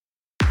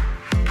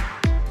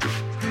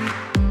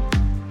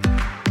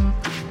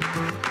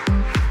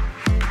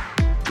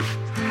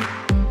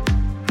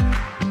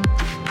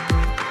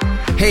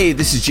Hey,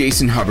 this is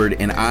Jason Hubbard,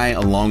 and I,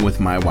 along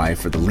with my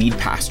wife, are the lead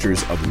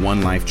pastors of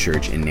One Life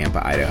Church in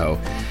Nampa, Idaho.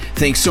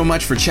 Thanks so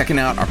much for checking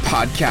out our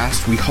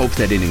podcast. We hope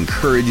that it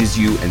encourages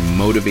you and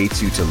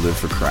motivates you to live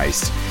for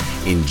Christ.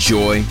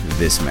 Enjoy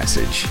this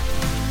message.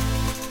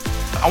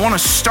 I want to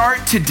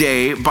start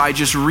today by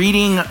just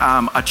reading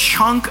a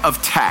chunk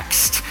of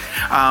text,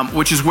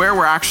 which is where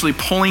we're actually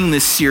pulling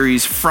this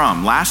series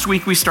from. Last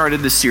week, we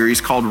started this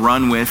series called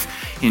Run with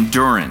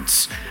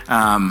Endurance.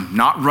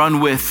 Not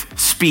Run with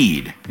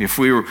Speed.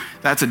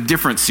 That's a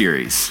different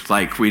series.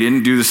 Like, we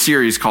didn't do the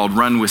series called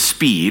Run with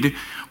Speed.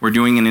 We're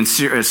doing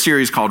a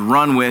series called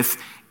Run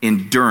with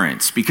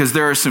Endurance, because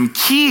there are some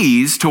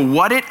keys to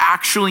what it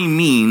actually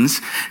means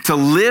to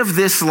live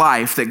this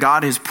life that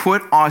God has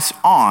put us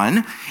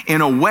on in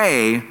a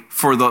way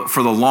for the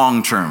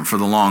long term, for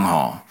the long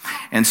haul.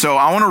 And so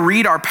I want to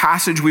read our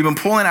passage. We've been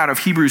pulling out of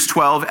Hebrews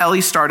 12.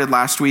 Ellie started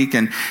last week,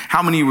 and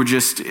how many were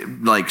just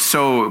like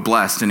so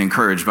blessed and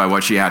encouraged by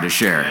what she had to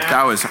share?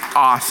 That was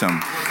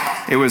awesome.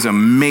 It was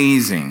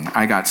amazing.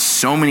 I got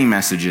so many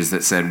messages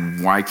that said,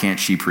 why can't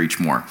she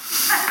preach more?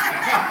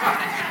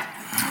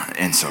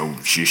 And so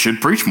she should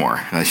preach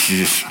more.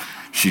 She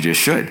just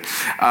should.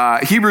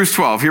 Hebrews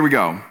 12, here we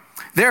go.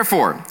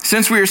 Therefore,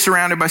 since we are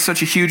surrounded by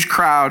such a huge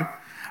crowd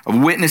of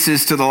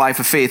witnesses to the life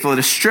of faith, let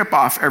us strip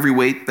off every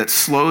weight that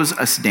slows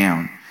us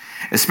down,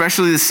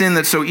 especially the sin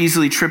that so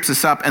easily trips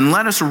us up, and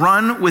let us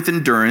run with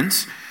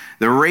endurance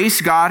the race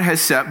God has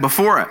set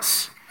before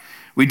us.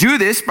 We do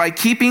this by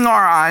keeping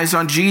our eyes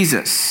on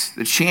Jesus,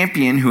 the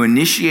champion who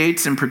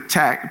initiates and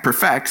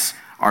perfects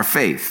our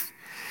faith.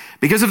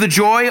 Because of the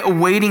joy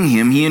awaiting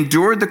him, he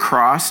endured the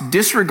cross,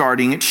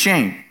 disregarding its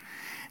shame.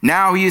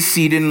 Now he is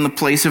seated in the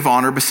place of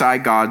honor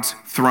beside God's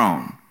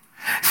throne.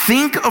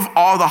 Think of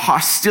all the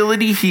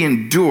hostility he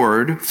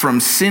endured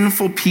from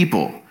sinful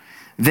people.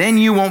 Then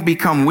you won't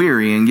become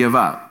weary and give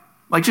up.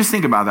 Like, just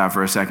think about that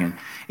for a second.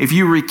 If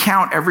you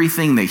recount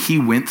everything that he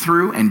went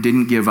through and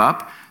didn't give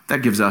up,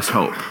 that gives us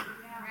hope.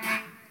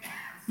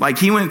 Like,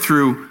 he went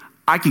through,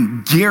 I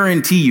can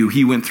guarantee you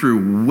he went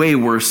through way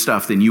worse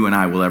stuff than you and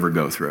I will ever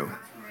go through.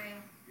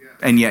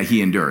 And yet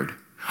he endured.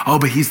 Oh,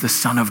 but he's the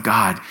Son of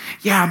God.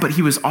 Yeah, but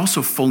he was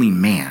also fully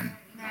man.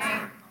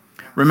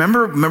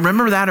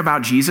 Remember that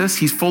about Jesus?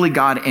 He's fully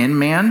God and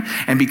man.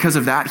 And because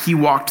of that, he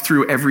walked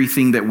through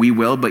everything that we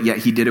will, but yet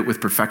he did it with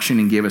perfection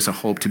and gave us a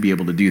hope to be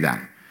able to do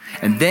that.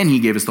 And then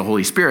he gave us the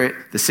Holy Spirit,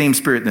 the same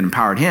Spirit that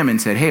empowered him,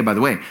 and said, hey, by the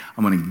way,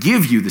 I'm going to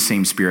give you the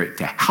same Spirit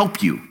to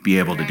help you be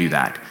able to do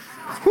that.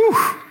 Whew,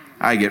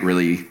 I get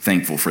really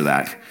thankful for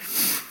that.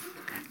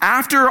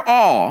 After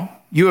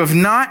all, you have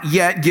not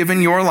yet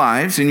given your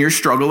lives in your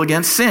struggle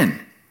against sin.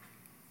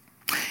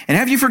 And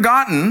have you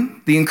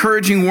forgotten the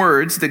encouraging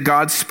words that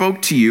God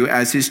spoke to you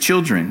as his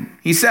children?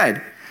 He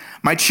said,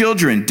 my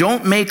children,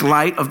 don't make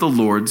light of the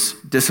Lord's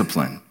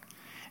discipline,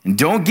 and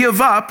don't give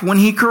up when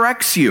he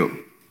corrects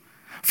you.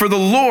 For the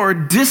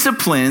Lord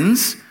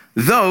disciplines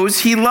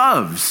those he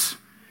loves,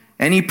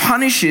 and he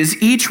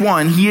punishes each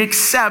one he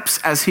accepts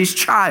as his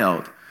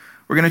child.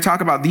 We're going to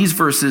talk about these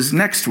verses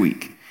next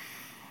week.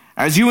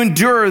 As you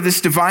endure this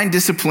divine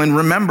discipline,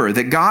 remember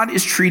that God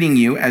is treating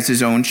you as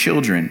his own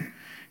children.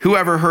 Who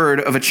ever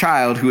heard of a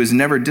child who is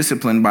never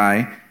disciplined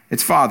by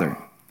its father?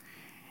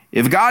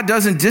 If God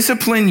doesn't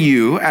discipline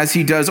you as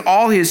he does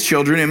all his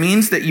children, it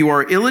means that you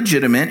are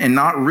illegitimate and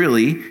not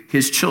really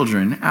his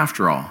children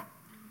after all.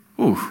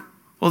 Ooh,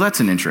 well, that's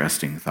an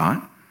interesting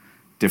thought.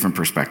 Different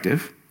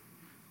perspective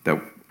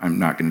that I'm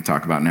not going to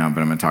talk about now,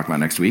 but I'm going to talk about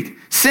next week.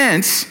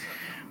 Since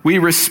we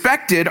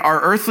respected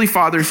our earthly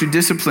fathers who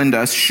disciplined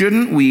us,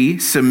 shouldn't we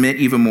submit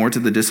even more to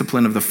the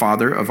discipline of the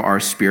Father of our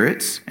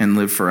spirits and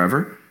live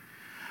forever?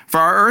 For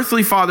our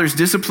earthly fathers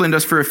disciplined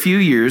us for a few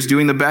years,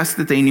 doing the best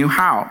that they knew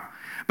how.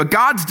 But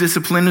God's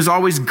discipline is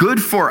always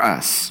good for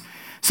us,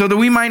 so that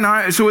we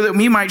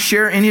might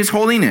share in his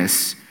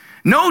holiness.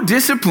 No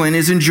discipline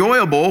is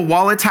enjoyable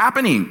while it's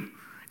happening.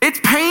 It's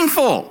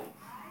painful.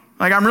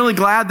 Like, I'm really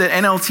glad that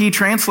NLT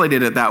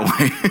translated it that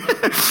way.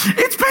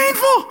 It's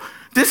painful.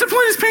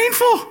 Discipline is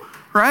painful,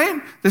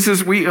 right?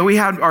 We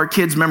had our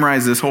kids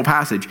memorize this whole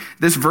passage.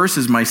 This verse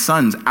is my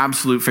son's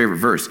absolute favorite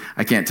verse.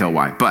 I can't tell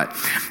why, but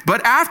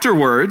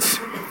afterwards,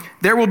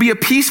 there will be a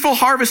peaceful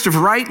harvest of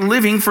right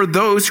living for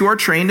those who are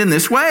trained in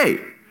this way.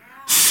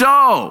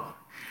 So,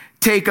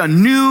 take a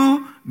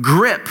new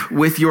grip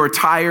with your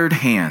tired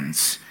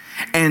hands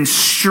and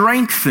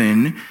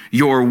strengthen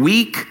your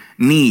weak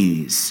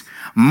knees.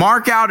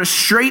 Mark out a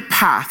straight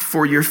path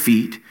for your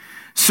feet,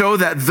 so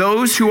that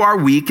those who are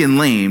weak and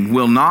lame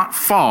will not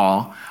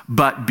fall,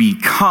 but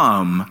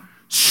become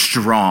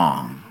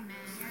strong.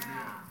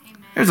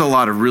 There's a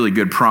lot of really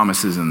good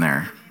promises in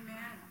there.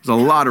 There's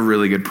a lot of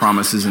really good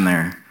promises in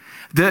there.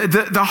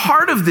 The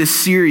heart of this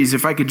series,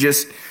 if I could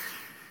just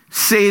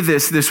say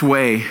this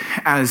way,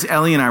 as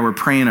Ellie and I were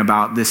praying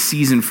about this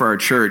season for our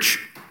church,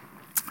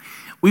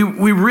 we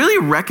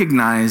really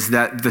recognize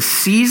that the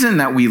season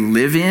that we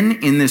live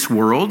in this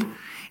world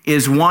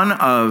is one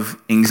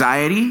of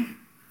anxiety,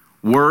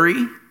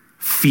 worry,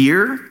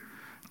 fear,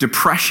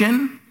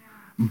 depression,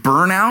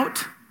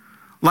 burnout.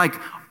 Like,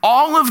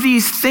 all of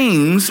these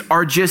things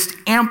are just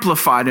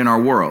amplified in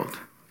our world.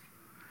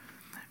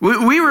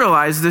 We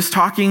realize this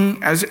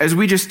talking as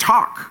we just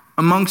talk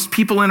amongst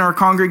people in our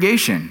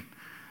congregation,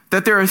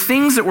 that there are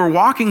things that we're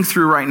walking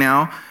through right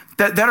now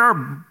that are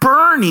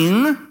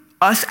burning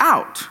us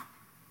out.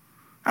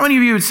 How many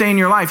of you would say in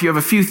your life you have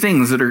a few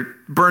things that are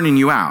burning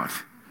you out?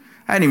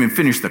 I didn't even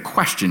finish the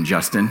question,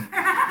 Justin.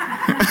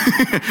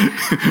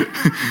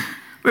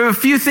 We have a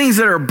few things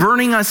that are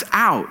burning us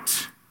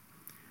out.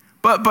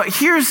 But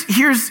here's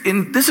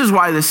and this is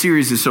why this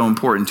series is so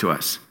important to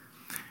us.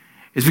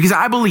 Is because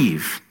I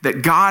believe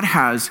that God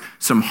has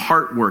some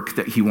heart work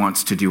that he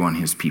wants to do on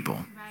his people.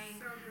 Right.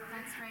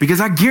 Right.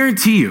 Because I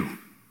guarantee you,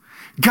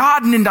 God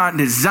did not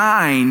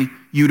design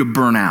you to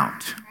burn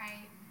out.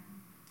 Right.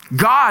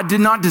 God did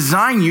not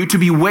design you to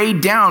be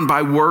weighed down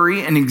by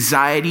worry and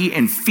anxiety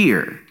and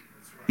fear.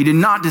 He did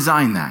not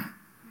design that.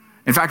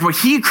 In fact, what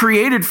he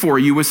created for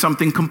you was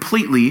something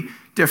completely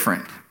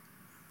different.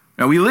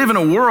 Now, we live in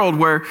a world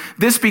where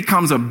this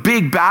becomes a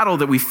big battle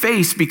that we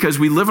face because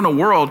we live in a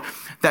world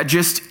that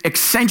just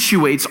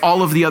accentuates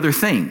all of the other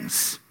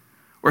things.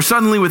 Where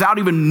suddenly, without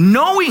even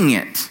knowing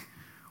it,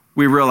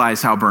 we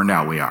realize how burned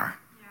out we are.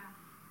 Yeah.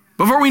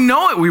 Before we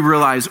know it, we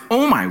realize,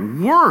 oh my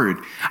word,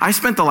 I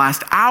spent the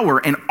last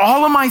hour and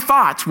all of my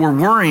thoughts were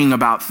worrying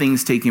about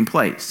things taking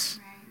place.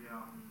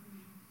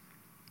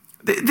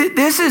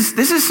 This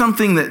is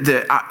something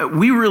that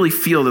we really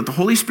feel that the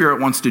Holy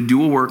Spirit wants to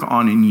do a work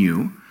on in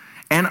you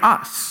and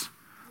us.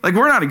 Like,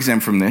 we're not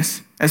exempt from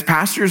this. As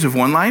pastors of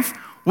One Life,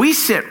 we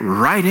sit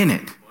right in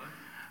it.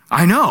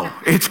 I know,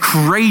 it's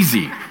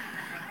crazy.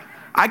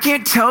 I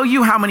can't tell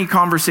you how many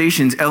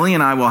conversations Ellie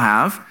and I will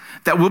have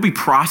that we'll be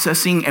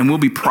processing and we'll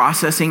be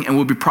processing and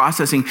we'll be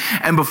processing.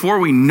 And before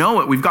we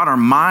know it, we've got our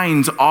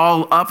minds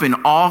all up in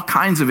all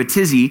kinds of a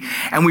tizzy.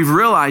 And we've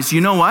realized,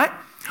 you know what?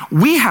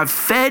 We have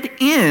fed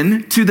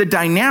in to the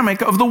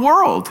dynamic of the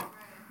world.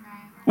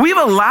 We've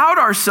allowed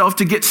ourselves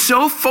to get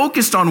so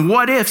focused on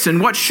what ifs and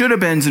what should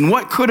have beens and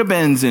what could have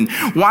beens and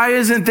why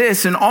isn't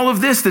this and all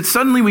of this that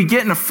suddenly we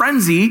get in a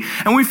frenzy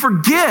and we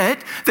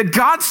forget that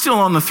God's still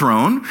on the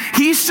throne.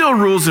 He still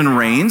rules and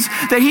reigns,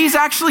 that he's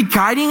actually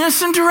guiding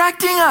us and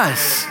directing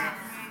us.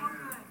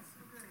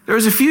 There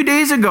was a few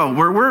days ago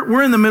where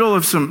we're in the middle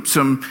of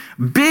some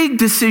big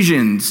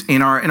decisions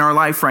in our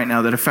life right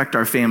now that affect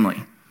our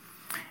family.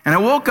 And I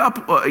woke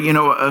up,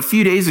 a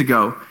few days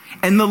ago,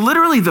 and the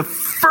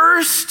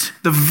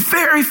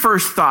very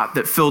first thought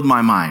that filled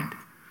my mind,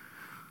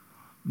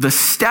 the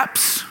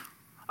steps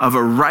of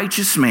a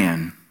righteous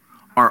man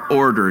are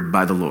ordered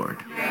by the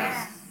Lord.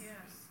 Yes.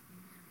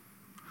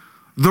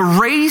 The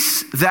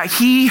race that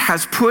he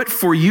has put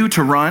for you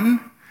to run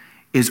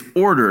is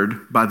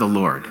ordered by the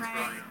Lord.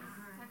 Right.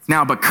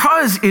 Now,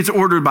 because it's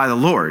ordered by the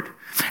Lord,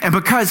 and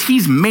because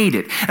he's made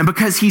it, and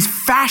because he's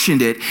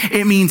fashioned it,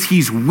 it means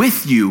he's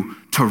with you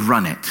to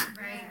run it.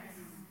 Right.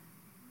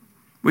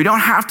 We don't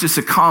have to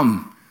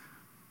succumb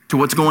to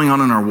what's going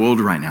on in our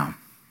world right now.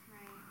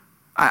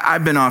 Right.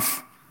 I've been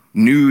off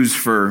news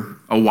for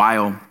a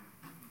while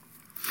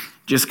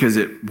just because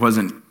it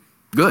wasn't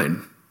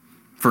good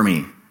for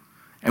me.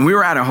 And we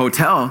were at a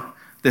hotel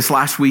this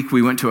last week.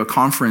 We went to a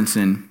conference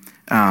in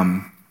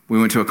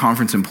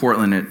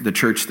Portland at the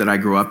church that I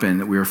grew up in,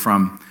 that we were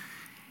from.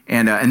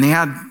 And they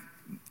had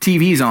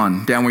TVs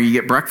on down where you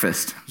get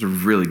breakfast. It was a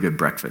really good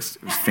breakfast.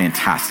 It was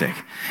fantastic.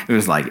 It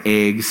was like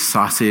eggs,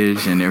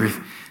 sausage, and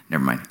everything.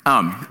 Never mind.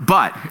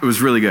 But it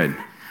was really good.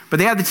 But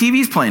they had the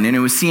TVs playing, and it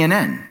was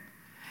CNN.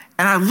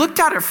 And I looked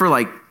at it for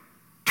like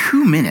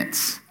 2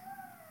 minutes.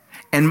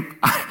 And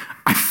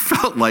I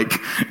felt like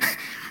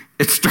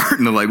it's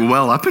starting to like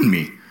well up in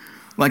me.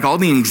 Like all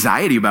the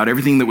anxiety about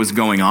everything that was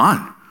going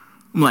on.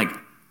 I'm like,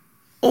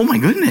 oh my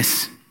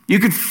goodness. You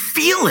could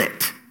feel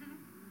it.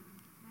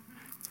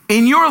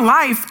 In your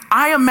life,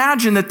 I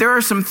imagine that there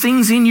are some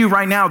things in you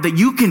right now that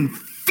you can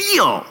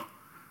feel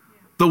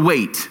the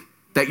weight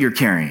that you're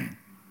carrying.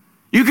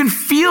 You can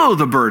feel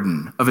the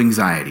burden of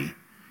anxiety.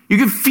 You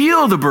can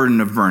feel the burden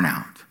of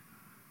burnout.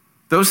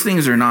 Those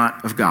things are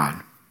not of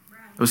God.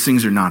 Those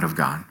things are not of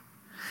God.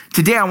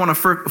 Today, I want to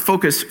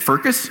focus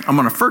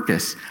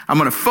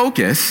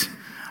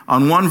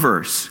on one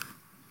verse.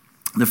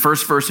 The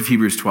first verse of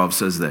Hebrews 12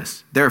 says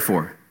this: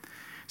 Therefore,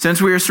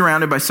 since we are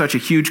surrounded by such a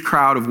huge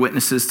crowd of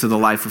witnesses to the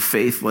life of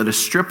faith, let us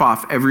strip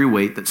off every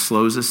weight that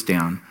slows us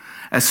down,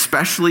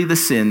 especially the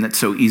sin that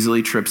so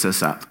easily trips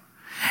us up.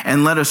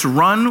 And let us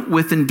run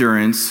with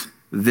endurance.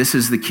 This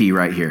is the key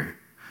right here: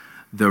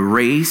 the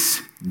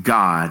race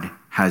God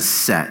has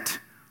set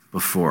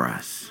before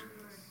us.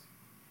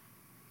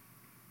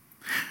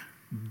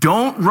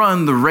 Don't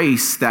run the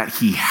race that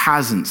he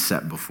hasn't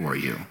set before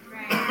you.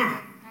 Right.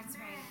 That's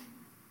right.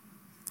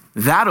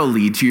 That'll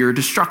lead to your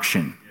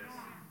destruction.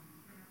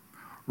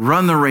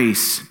 Run the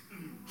race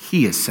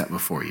he has set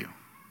before you.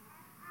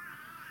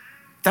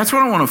 That's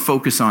what I want to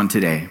focus on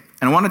today.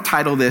 And I want to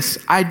title this.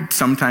 I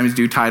sometimes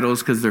do titles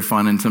because they're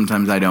fun and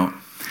sometimes I don't.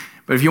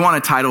 But if you want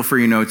a title for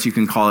your notes, you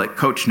can call it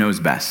Coach Knows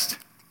Best.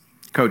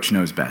 Coach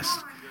Knows Best.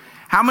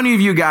 How many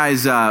of you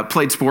guys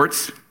played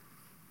sports?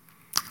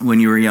 when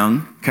you were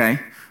young, okay,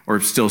 or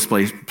still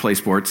play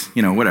sports,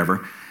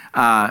 whatever.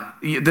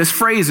 This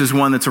phrase is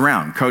one that's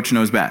around. Coach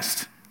knows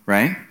best,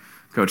 right?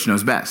 Coach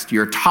knows best.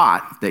 You're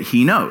taught that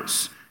he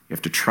knows. You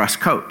have to trust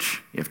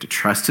coach. You have to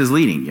trust his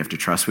leading. You have to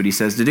trust what he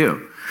says to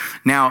do.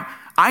 Now,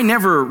 I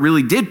never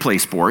really did play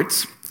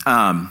sports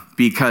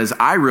because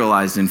I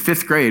realized in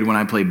 5th grade when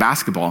I played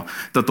basketball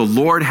that the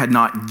Lord had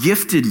not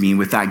gifted me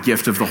with that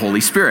gift of the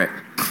Holy Spirit.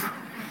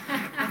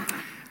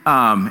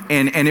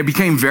 And it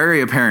became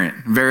very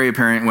apparent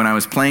when I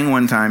was playing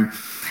one time,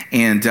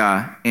 and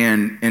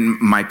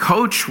my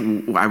coach,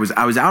 I was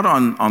out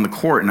on the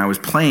court and I was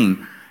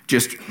playing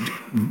just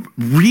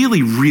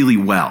really, really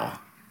well.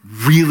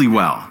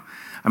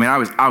 I mean,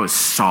 I was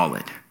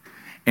solid,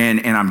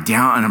 and I'm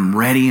down and I'm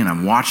ready and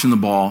I'm watching the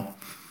ball,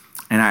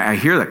 and I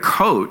hear the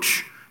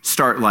coach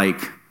start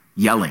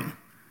yelling,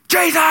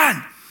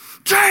 Jason!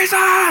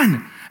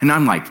 And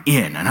I'm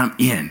in,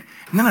 and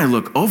then I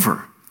look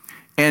over.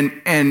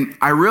 And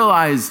I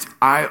realized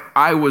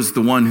I was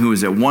the one who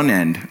was at one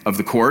end of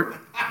the court,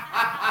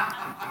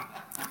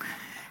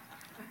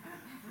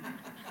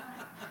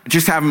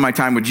 just having my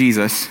time with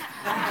Jesus,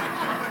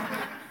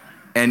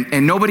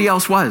 and nobody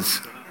else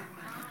was.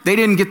 They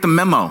didn't get the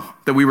memo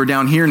that we were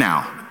down here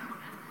now.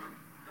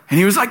 And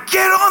he was like,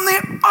 get on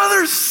the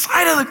other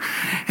side of the...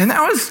 And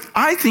that was,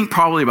 I think,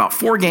 probably about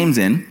 4 games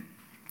in,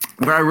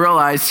 where I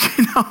realized,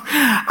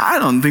 I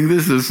don't think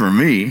this is for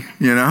me,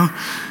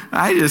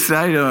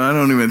 I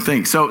don't even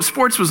think. So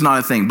sports was not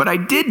a thing, but I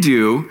did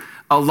do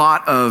a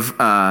lot of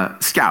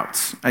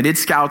scouts. I did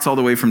scouts all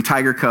the way from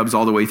Tiger Cubs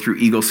all the way through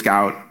Eagle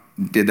Scout.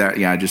 Did that?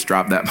 Yeah, I just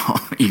dropped that ball.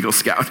 Eagle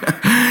Scout.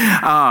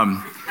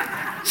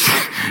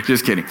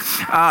 Just kidding.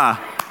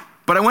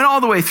 But I went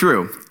all the way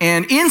through.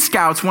 And in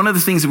scouts, one of the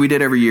things that we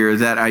did every year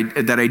that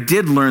I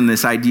did learn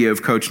this idea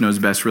of Coach Knows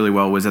Best really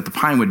well was at the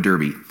Pinewood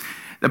Derby.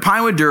 The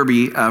Pinewood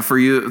Derby, for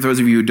those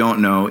of you who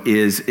don't know,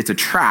 it's a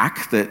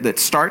track that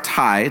starts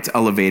high, it's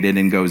elevated,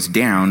 and goes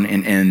down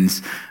and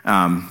ends.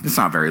 It's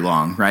not very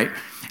long, right?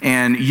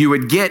 And you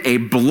would get a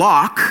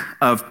block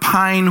of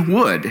pine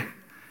wood.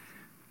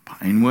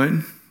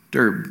 Pinewood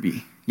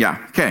Derby.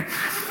 Yeah, okay.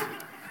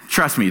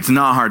 Trust me, it's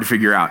not hard to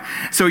figure out.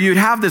 So you'd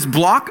have this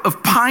block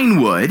of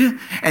pine wood,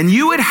 and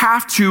you would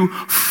have to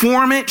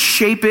form it,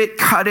 shape it,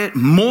 cut it,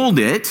 mold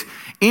it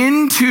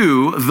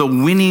into the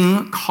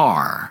winning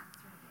car.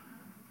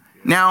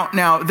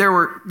 Now there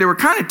were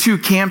kind of 2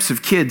 camps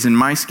of kids in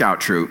my scout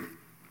troop.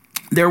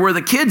 There were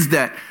the kids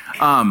that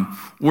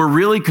were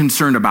really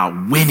concerned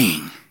about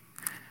winning.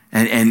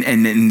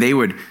 And they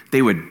would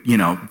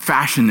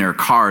fashion their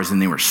cars,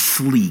 and they were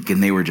sleek,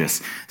 and they were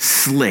just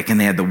slick, and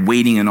they had the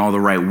weighting in all the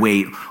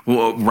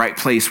right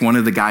place. One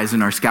of the guys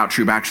in our scout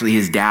troop, actually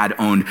his dad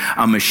owned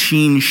a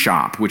machine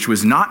shop, which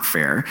was not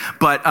fair,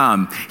 but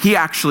he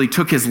actually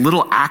took his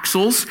little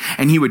axles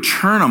and he would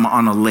churn them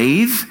on a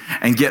lathe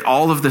and get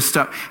all of the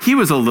stuff. He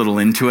was a little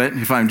into it,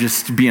 if I'm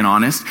just being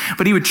honest,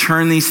 but he would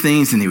churn these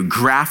things and he would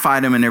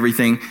graphite them and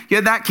everything. You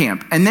had that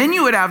camp. And then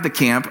you would have the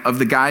camp of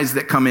the guys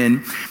that come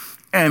in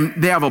and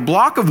they have a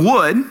block of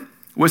wood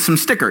with some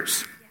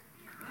stickers,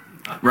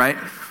 right?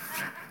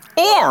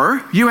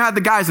 Or you had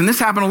the guys, and this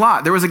happened a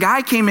lot. There was a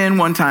guy came in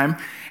one time,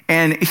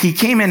 and he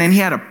came in and he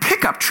had a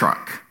pickup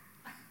truck.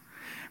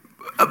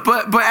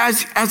 But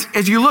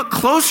as you look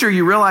closer,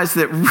 you realize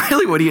that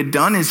really what he had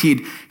done is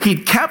he'd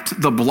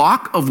kept the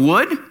block of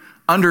wood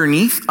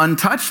underneath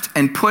untouched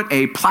and put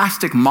a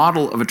plastic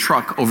model of a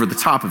truck over the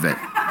top of it.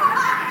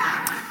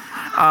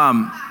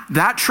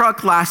 That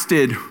truck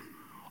lasted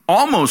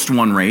almost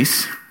 1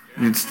 race.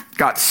 It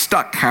got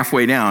stuck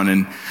halfway down,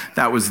 and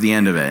that was the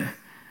end of it.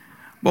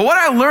 But what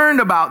I learned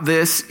about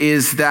this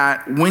is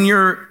that when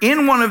you're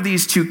in one of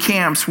these 2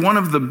 camps, one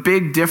of the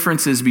big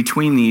differences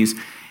between these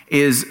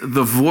is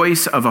the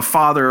voice of a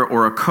father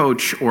or a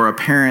coach or a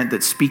parent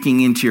that's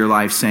speaking into your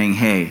life saying,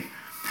 hey,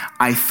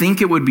 I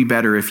think it would be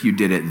better if you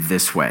did it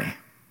this way.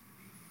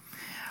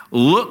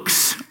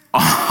 Looks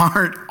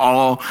aren't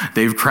all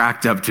they've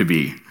cracked up to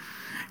be.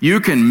 You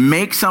can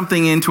make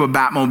something into a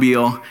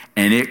Batmobile,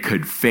 and it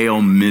could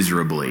fail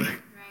miserably. Right.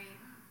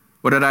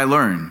 What did I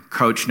learn?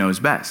 Coach knows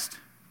best.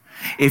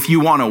 If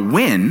you want to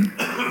win,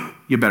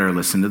 you better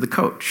listen to the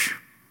coach.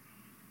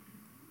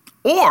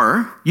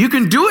 Or you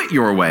can do it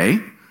your way,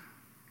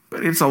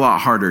 but it's a lot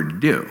harder to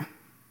do.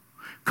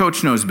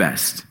 Coach knows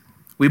best.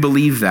 We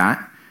believe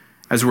that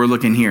as we're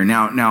looking here.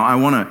 Now I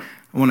want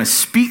to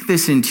speak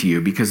this into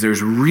you because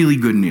there's really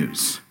good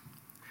news.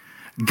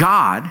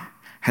 God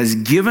has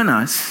given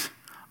us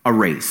a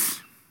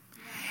race.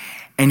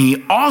 And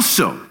he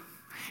also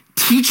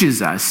teaches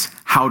us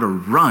how to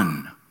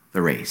run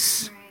the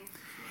race.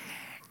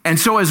 And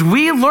so as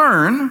we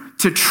learn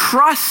to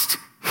trust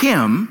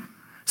him,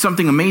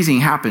 something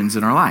amazing happens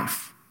in our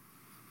life.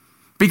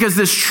 Because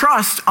this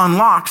trust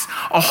unlocks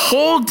a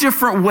whole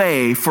different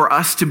way for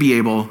us to be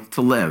able to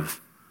live.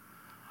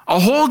 A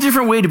whole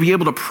different way to be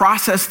able to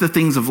process the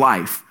things of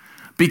life.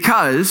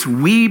 Because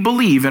we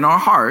believe in our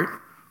heart,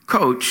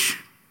 Coach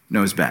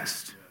knows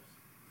best.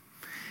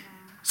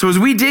 So as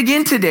we dig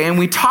in today and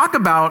we talk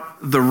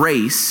about the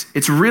race,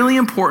 it's really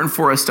important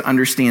for us to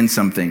understand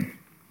something.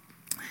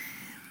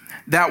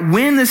 That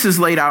when this is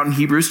laid out in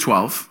Hebrews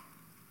 12,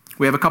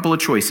 we have a couple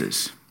of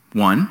choices.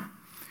 One,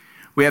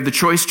 we have the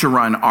choice to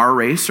run our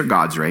race or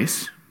God's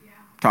race.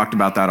 Talked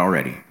about that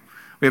already.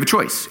 We have a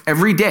choice.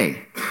 Every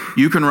day,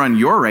 you can run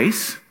your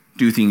race,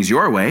 do things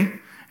your way,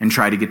 and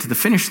try to get to the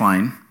finish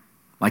line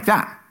like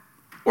that.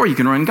 Or you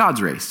can run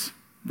God's race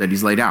that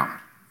he's laid out.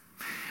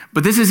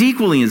 But this is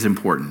equally as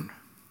important.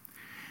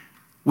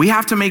 We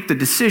have to make the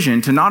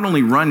decision to not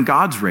only run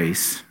God's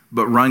race,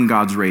 but run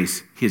God's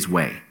race his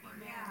way.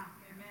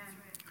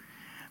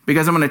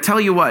 Because I'm going to tell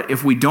you what,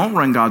 if we don't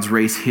run God's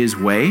race his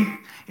way,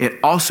 it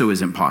also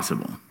isn't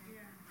possible.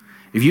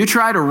 If you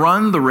try to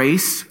run the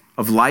race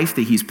of life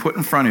that he's put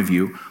in front of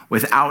you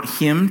without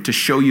him to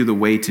show you the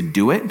way to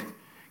do it,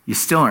 you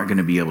still aren't going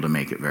to be able to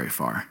make it very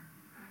far.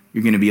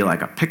 You're going to be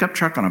like a pickup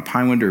truck on a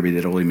Pinewood Derby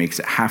that only makes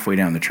it halfway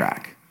down the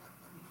track.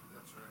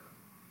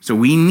 So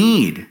we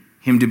need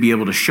him to be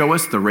able to show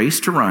us the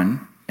race to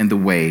run and the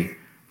way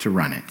to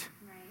run it.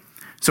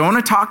 So I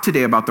want to talk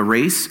today about the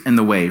race and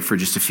the way for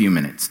just a few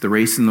minutes. The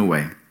race and the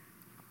way.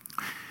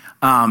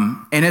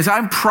 And as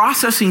I'm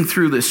processing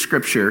through this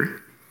scripture,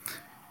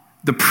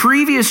 the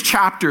previous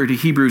chapter to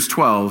Hebrews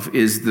 12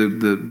 is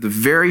the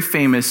very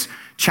famous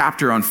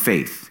chapter on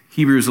faith.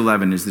 Hebrews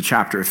 11 is the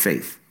chapter of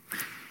faith.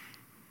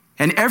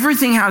 And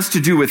everything has to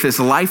do with this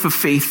life of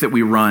faith that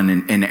we run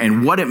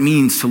and what it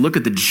means to look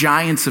at the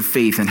giants of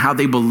faith and how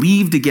they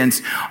believed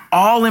against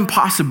all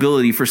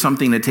impossibility for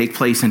something to take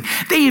place. And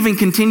they even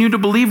continued to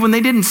believe when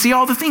they didn't see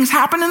all the things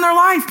happen in their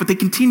life, but they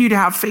continue to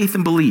have faith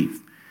and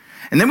believe.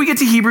 And then we get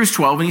to Hebrews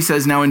 12 and he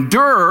says, now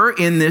endure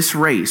in this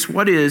race.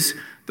 What is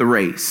the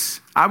race?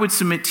 I would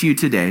submit to you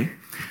today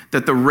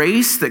that the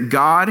race that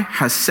God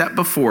has set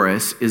before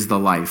us is the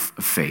life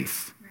of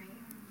faith.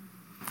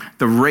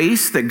 The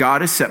race that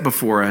God has set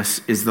before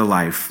us is the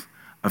life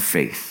of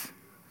faith.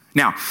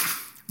 Now,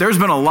 there's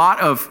been a lot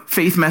of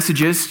faith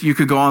messages. You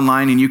could go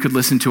online and you could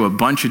listen to a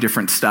bunch of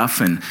different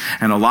stuff. And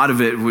a lot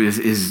of it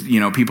is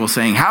people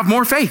saying, have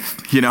more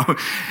faith,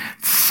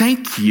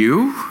 Thank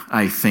you,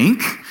 I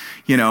think.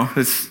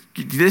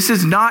 This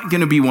is not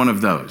going to be one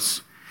of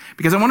those.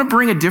 Because I want to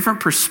bring a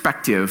different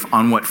perspective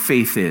on what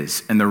faith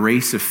is and the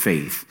race of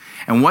faith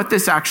and what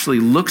this actually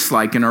looks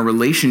like in our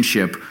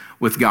relationship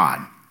with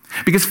God.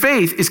 Because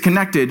faith is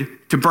connected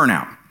to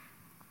burnout.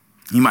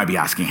 You might be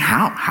asking,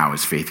 how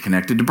is faith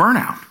connected to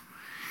burnout?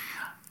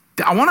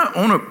 I want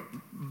to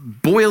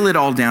boil it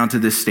all down to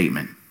this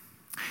statement.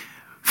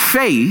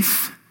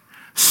 Faith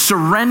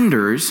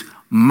surrenders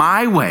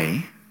my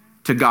way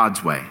to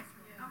God's way.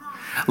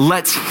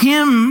 Lets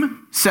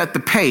him set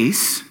the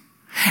pace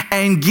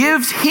and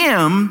gives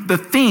him the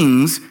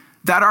things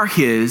that are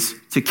his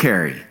to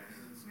carry.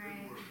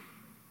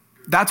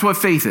 That's what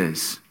faith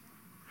is.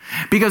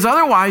 Because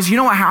otherwise, you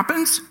know what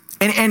happens?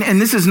 And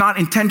this is not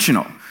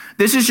intentional.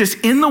 This is just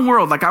in the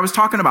world, like I was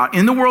talking about,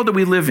 in the world that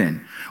we live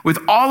in, with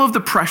all of the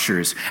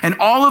pressures and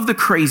all of the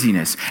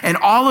craziness and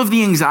all of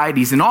the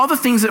anxieties and all the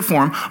things that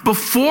form,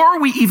 before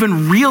we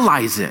even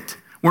realize it.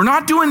 We're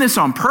not doing this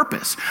on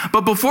purpose,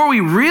 but before we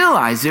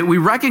realize it, we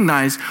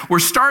recognize we're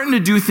starting to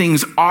do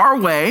things our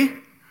way,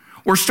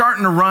 we're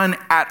starting to run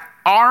at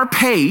our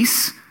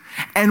pace,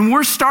 and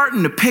we're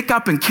starting to pick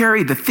up and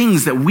carry the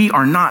things that we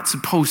are not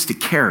supposed to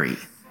carry.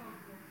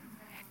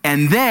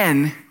 And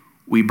then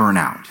we burn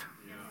out.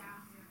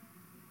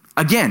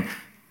 Again,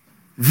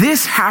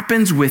 this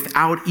happens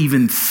without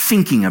even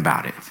thinking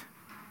about it.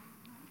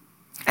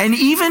 And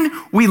even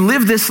we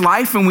live this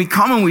life and we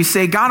come and we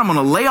say, God, I'm going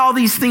to lay all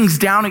these things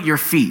down at your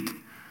feet.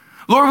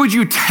 Lord, would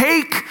you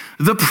take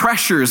the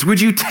pressures? Would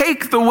you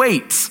take the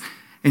weights?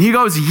 And he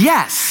goes,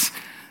 yes,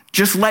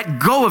 just let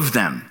go of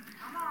them.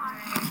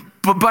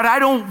 But I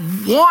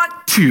don't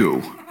want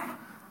to.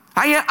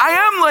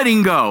 I am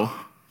letting go,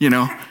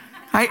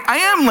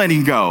 I am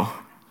letting go.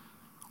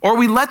 Or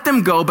we let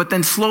them go, but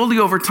then slowly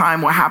over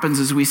time, what happens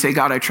is we say,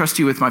 God, I trust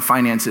you with my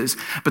finances,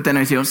 but then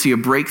I don't see a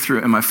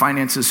breakthrough in my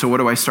finances, so what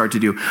do I start to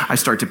do? I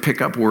start to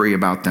pick up worry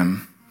about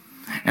them,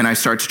 and I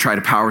start to try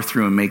to power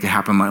through and make it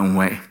happen my own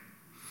way.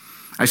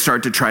 I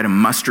start to try to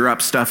muster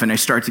up stuff, and I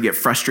start to get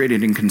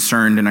frustrated and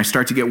concerned, and I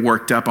start to get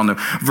worked up on the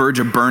verge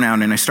of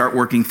burnout, and I start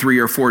working 3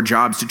 or 4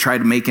 jobs to try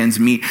to make ends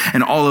meet,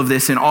 and all of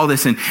this, and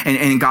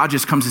God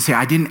just comes to say,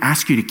 I didn't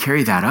ask you to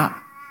carry that up.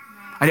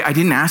 I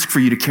didn't ask for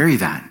you to carry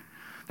that.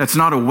 That's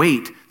not a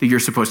weight that you're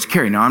supposed to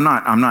carry. Now,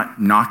 I'm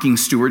not knocking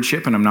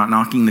stewardship, and I'm not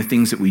knocking the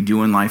things that we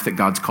do in life that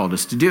God's called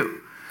us to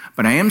do.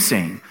 But I am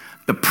saying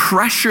the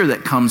pressure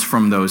that comes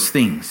from those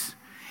things,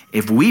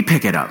 if we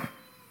pick it up,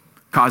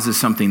 causes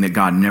something that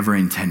God never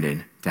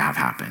intended to have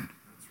happen.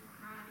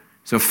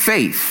 So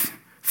faith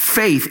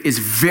is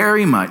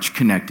very much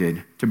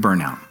connected to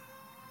burnout.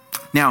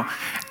 Now,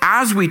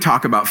 as we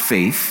talk about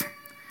faith,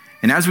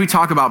 and as we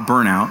talk about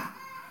burnout,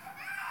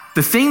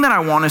 the thing that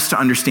I want us to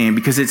understand,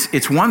 because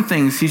it's one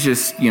thing, he's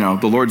just, the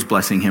Lord's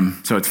blessing him,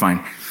 so it's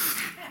fine.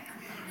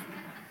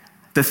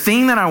 The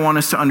thing that I want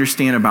us to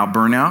understand about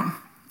burnout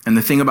and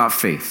the thing about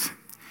faith,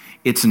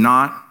 it's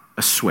not a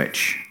a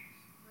switch.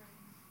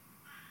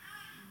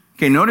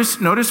 Okay,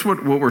 notice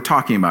what we're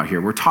talking about here.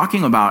 We're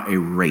talking about a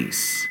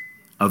race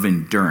of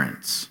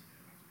endurance,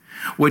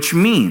 which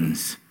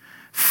means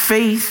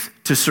faith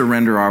to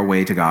surrender our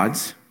way to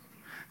God's,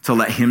 to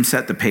let him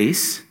set the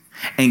pace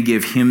and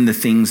give him the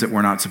things that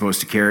we're not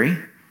supposed to carry,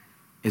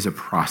 is a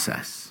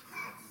process.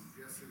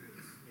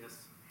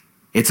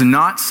 It's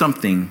not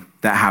something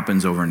that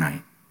happens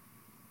overnight.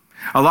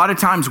 A lot of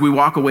times we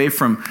walk away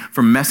from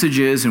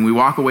messages and we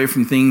walk away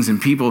from things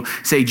and people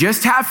say,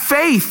 just have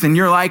faith. And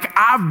you're like,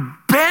 I've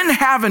been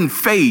having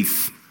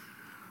faith.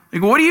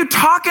 Like, what are you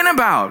talking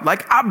about?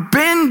 Like, I've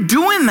been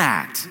doing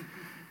that.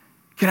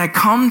 Can I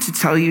come to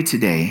tell you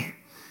today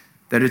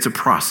that it's a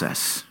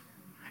process?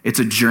 It's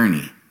a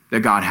journey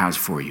that God has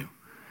for you.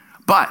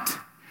 But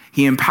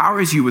he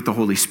empowers you with the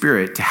Holy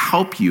Spirit to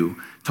help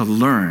you to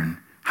learn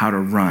how to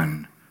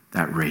run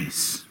that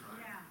race.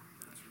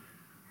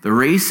 The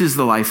race is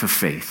the life of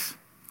faith,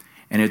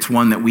 and it's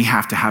one that we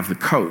have to have the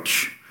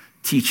coach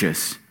teach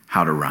us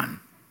how to run.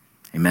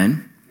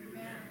 Amen?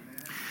 Amen?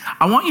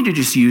 I want you to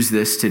just use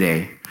this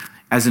today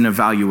as an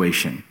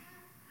evaluation.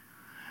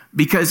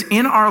 Because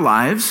in our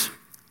lives,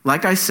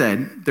 like I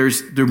said, there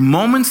are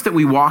moments that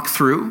we walk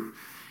through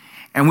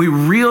and we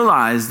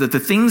realize that the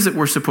things that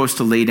we're supposed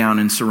to lay down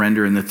and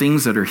surrender and the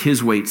things that are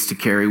his weights to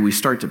carry, we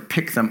start to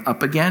pick them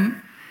up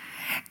again.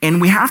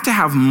 And we have to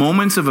have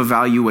moments of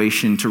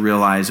evaluation to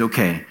realize,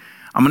 okay,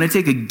 I'm going to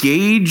take a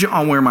gauge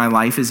on where my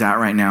life is at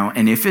right now.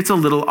 And if it's a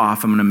little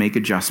off, I'm going to make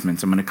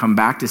adjustments. I'm going to come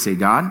back to say,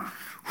 God,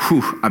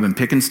 I've been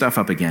picking stuff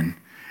up again.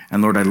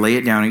 And Lord, I lay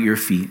it down at your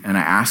feet and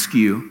I ask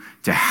you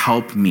to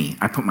help me.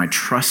 I put my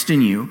trust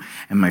in you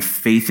and my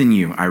faith in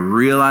you. I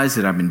realize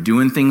that I've been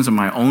doing things in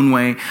my own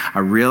way. I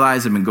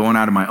realize I've been going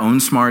out of my own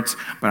smarts,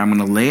 but I'm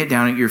going to lay it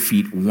down at your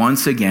feet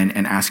once again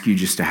and ask you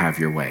just to have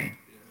your way.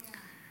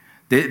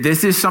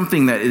 This is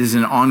something that is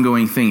an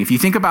ongoing thing. If you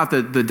think about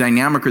the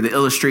dynamic or the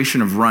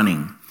illustration of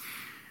running,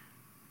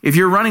 if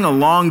you're running a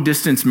long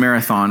distance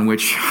marathon,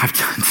 which I've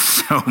done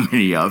so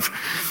many of.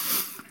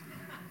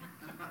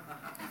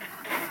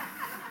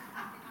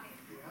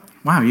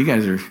 Wow, you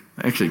guys are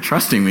actually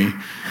trusting me.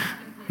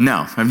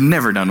 No, I've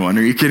never done one.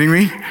 Are you kidding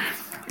me?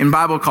 In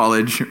Bible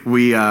college,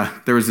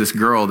 there was this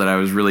girl that I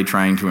was really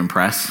trying to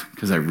impress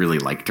because I really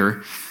liked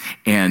her.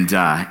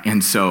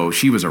 And so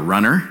she was a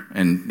runner,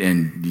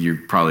 and you're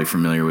probably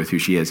familiar with who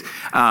she is.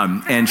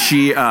 And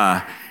she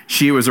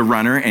was a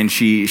runner, and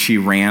she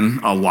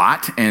ran a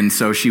lot. And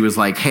so she was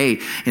like,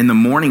 hey, in the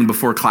morning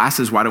before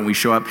classes, why don't we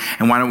show up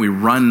and why don't we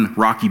run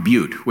Rocky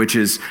Butte, which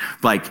is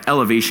like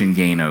elevation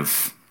gain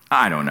of,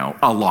 I don't know,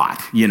 a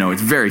lot. You know,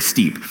 it's very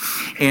steep.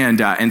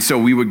 And so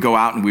we would go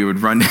out and we would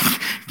run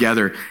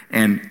together.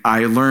 And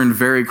I learned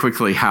very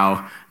quickly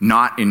how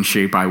not in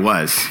shape I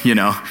was, you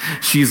know.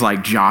 She's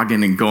like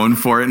jogging and going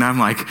for it. And I'm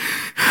like,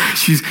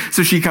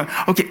 she comes,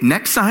 okay,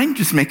 next sign,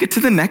 just make it to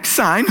the next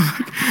sign.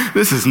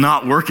 This is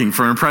not working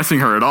for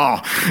impressing her at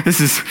all. This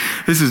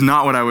is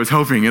not what I was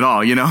hoping at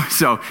all, you know.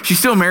 So she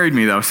still married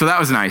me though. So that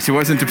was nice. It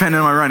wasn't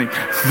dependent on my running.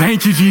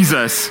 Thank you,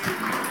 Jesus.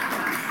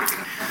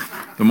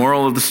 The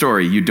moral of the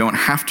story, you don't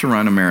have to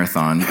run a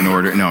marathon in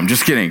order, no, I'm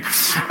just kidding.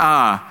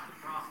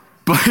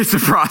 But it's a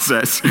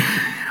process.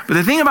 But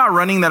the thing about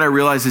running that I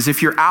realize is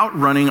if you're out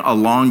running a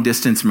long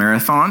distance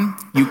marathon,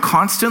 you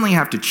constantly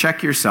have to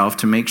check yourself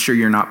to make sure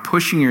you're not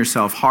pushing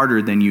yourself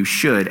harder than you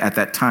should at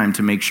that time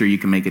to make sure you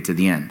can make it to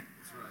the end.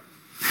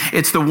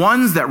 It's the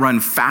ones that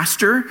run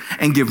faster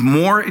and give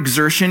more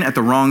exertion at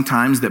the wrong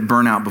times that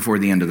burn out before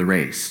the end of the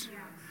race.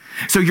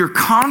 So you're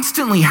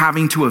constantly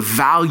having to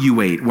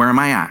evaluate, where am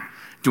I at?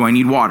 Do I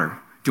need water?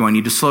 Do I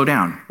need to slow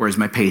down? Where's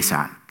my pace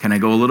at? Can I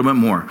go a little bit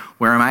more?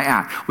 Where am I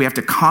at? We have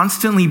to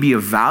constantly be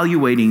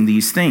evaluating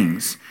these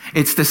things.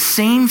 It's the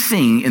same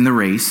thing in the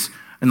race,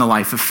 in the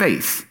life of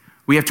faith.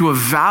 We have to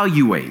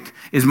evaluate,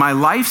 is my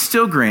life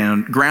still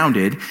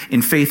grounded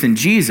in faith in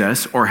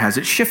Jesus, or has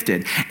it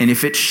shifted? And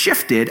if it's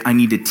shifted, I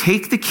need to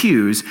take the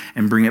cues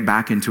and bring it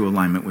back into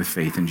alignment with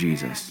faith in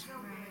Jesus.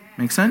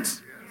 Make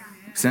sense?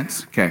 Make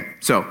sense? Okay,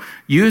 so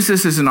use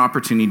this as an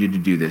opportunity to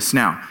do this.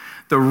 Now,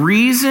 the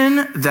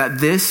reason that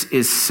this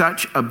is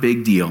such a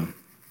big deal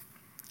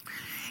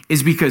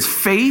is because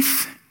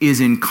faith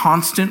is in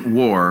constant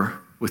war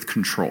with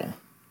control.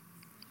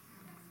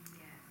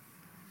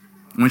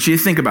 I want you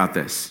to think about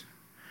this.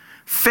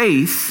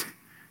 Faith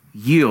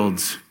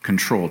yields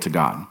control to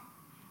God.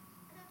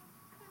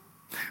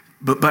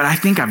 But I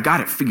think I've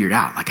got it figured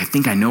out. Like, I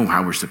think I know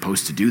how we're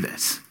supposed to do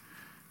this.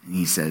 And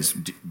he says,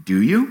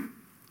 do you?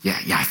 Yeah,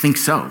 I think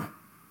so.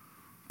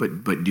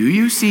 But do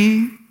you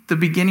see the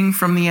beginning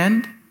from the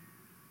end?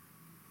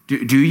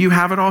 Do you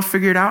have it all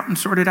figured out and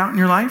sorted out in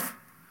your life?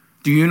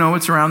 Do you know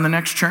what's around the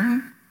next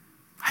turn?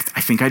 I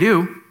think I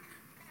do.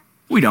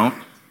 We don't.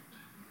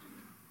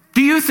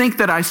 Do you think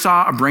that I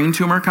saw a brain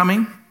tumor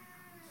coming?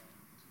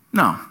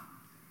 No.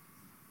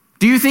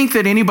 Do you think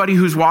that anybody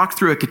who's walked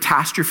through a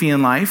catastrophe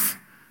in life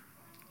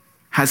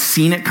has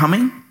seen it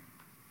coming?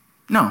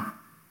 No.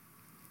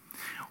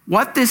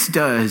 What this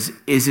does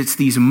is it's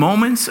these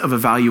moments of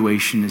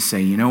evaluation to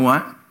say, you know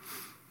what?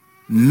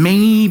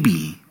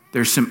 maybe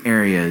there's some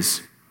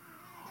areas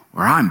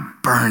where I'm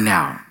burned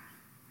out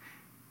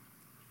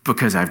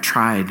because I've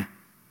tried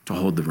to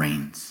hold the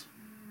reins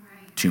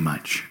too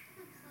much.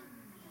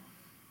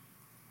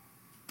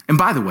 And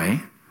by the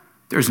way,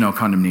 there's no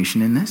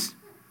condemnation in this.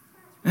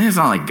 And it's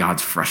not like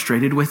God's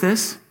frustrated with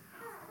this,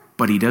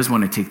 but he does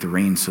want to take the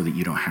reins so that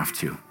you don't have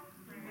to.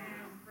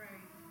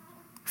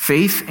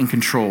 Faith and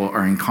control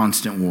are in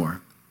constant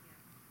war.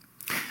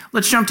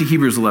 Let's jump to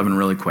Hebrews 11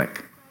 really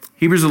quick.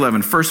 Hebrews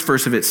 11, first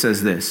verse of it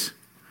says this.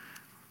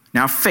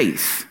 Now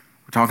faith,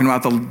 we're talking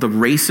about the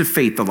race of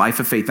faith, the life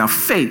of faith. Now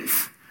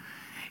faith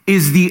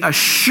is the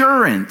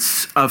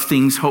assurance of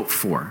things hoped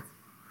for,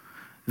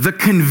 the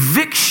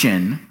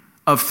conviction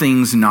of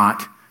things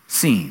not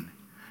seen.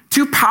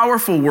 Two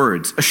powerful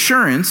words.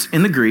 Assurance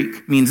in the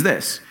Greek means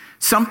this,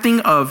 something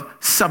of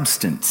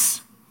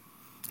substance.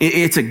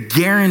 It's a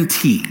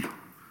guarantee.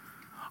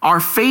 Our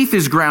faith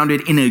is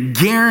grounded in a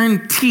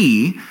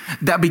guarantee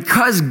that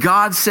because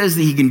God says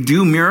that he can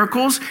do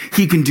miracles,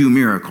 he can do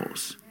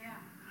miracles.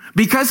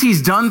 Because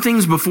he's done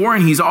things before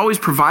and he's always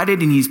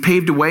provided and he's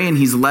paved a way and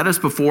he's led us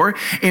before,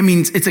 it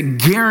means it's a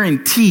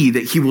guarantee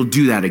that he will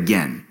do that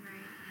again.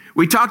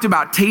 We talked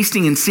about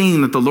tasting and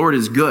seeing that the Lord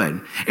is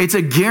good. It's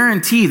a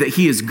guarantee that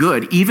he is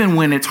good, even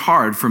when it's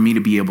hard for me to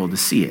be able to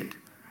see it.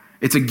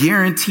 It's a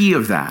guarantee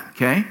of that,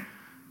 okay?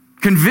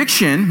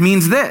 Conviction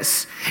means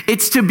this.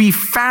 It's to be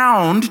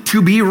found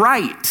to be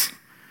right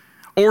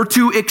or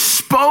to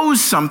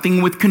expose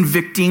something with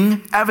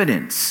convicting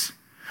evidence.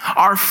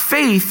 Our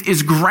faith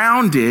is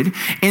grounded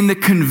in the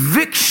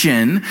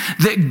conviction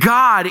that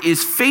God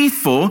is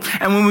faithful.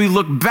 And when we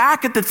look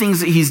back at the things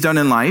that he's done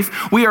in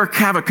life, we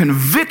have a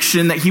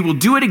conviction that he will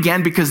do it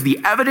again because the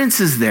evidence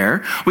is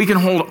there. We can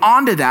hold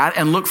on to that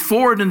and look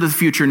forward into the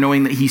future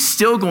knowing that he's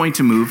still going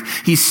to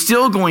move. He's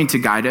still going to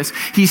guide us.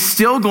 He's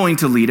still going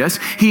to lead us.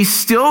 He's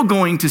still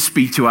going to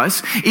speak to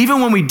us.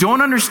 Even when we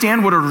don't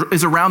understand what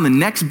is around the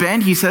next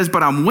bend, he says,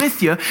 but I'm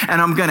with you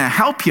and I'm going to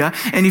help you.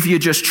 And if you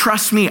just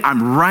trust me,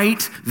 I'm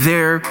right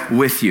there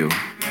with you.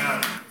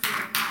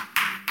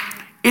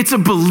 It's a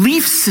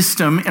belief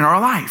system in our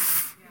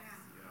life.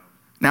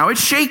 Now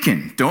it's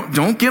shaken.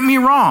 Don't get me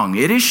wrong.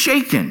 It is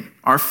shaken.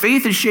 Our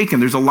faith is shaken.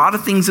 There's a lot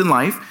of things in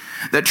life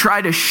that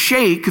try to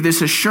shake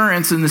this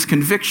assurance and this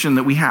conviction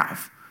that we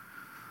have.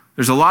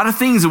 There's a lot of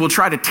things that will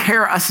try to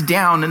tear us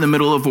down in the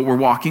middle of what we're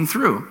walking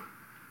through.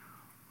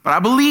 But I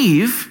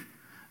believe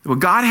that what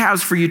God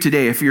has for you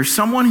today, if you're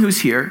someone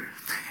who's here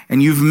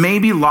and you've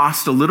maybe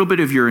lost a little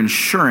bit of your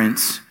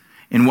insurance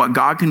in what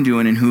God can do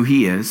and in who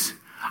he is,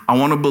 I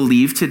want to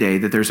believe today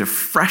that there's a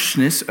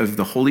freshness of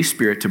the Holy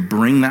Spirit to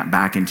bring that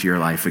back into your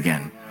life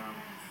again.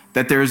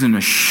 That there's an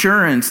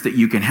assurance that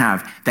you can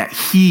have that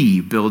he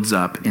builds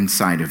up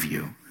inside of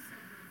you.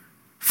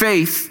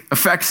 Faith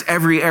affects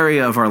every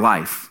area of our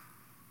life.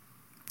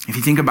 If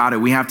you think about it,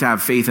 we have to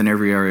have faith in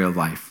every area of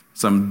life.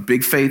 Some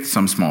big faith,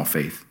 some small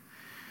faith.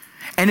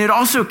 And it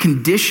also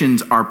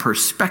conditions our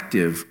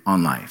perspective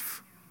on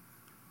life.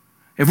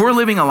 If we're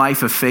living a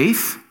life of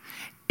faith,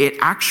 it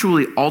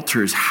actually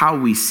alters how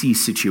we see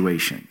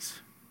situations.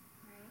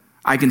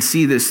 I can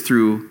see this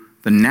through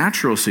the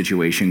natural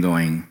situation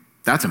going,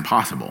 that's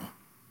impossible.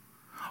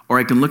 Or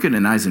I can look at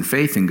an eyes in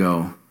faith and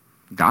go,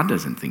 God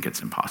doesn't think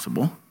it's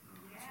impossible.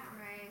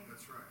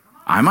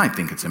 I might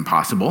think it's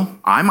impossible.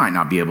 I might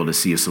not be able to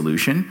see a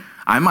solution.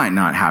 I might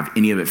not have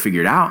any of it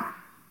figured out,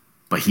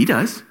 but he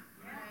does.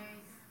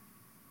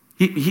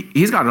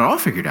 He's got it all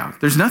figured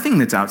out. There's nothing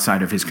that's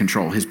outside of his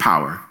control, his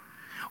power.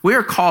 We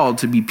are called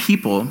to be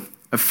people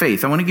of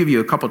faith. I want to give you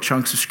a couple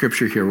chunks of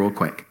scripture here real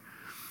quick.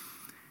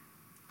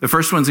 The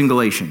first one's in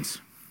Galatians.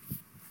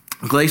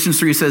 Galatians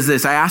 3 says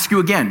this, I ask you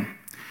again,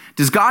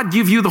 does God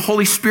give you the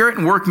Holy Spirit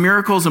and work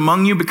miracles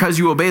among you because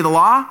you obey the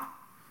law?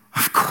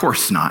 Of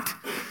course not.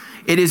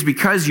 It is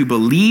because you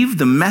believe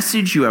the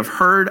message you have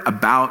heard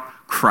about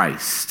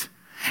Christ.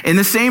 In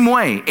the same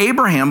way,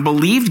 Abraham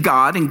believed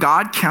God and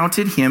God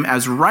counted him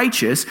as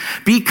righteous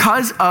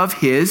because of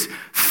his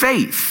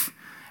faith.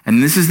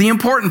 And this is the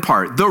important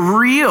part. The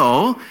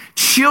real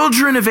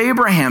children of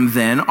Abraham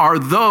then are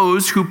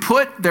those who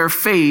put their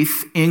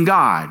faith in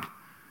God.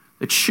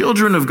 The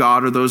children of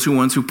God are those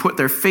who put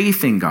their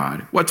faith in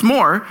God. What's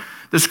more,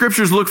 the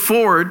scriptures look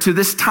forward to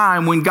this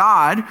time when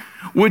God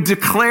would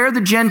declare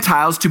the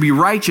Gentiles to be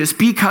righteous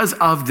because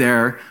of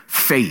their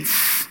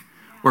faith.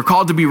 We're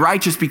called to be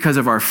righteous because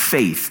of our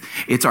faith.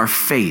 It's our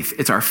faith.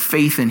 It's our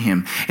faith in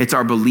him. It's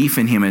our belief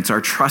in him. It's our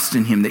trust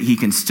in him that he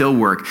can still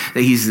work,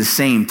 that he's the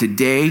same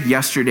today,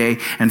 yesterday,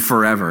 and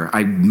forever.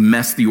 I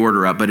messed the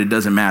order up, but it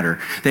doesn't matter.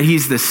 That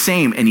he's the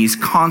same and he's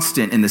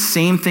constant, and the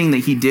same thing that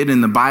he did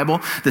in the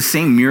Bible, the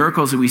same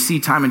miracles that we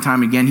see time and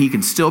time again, he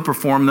can still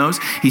perform those.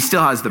 He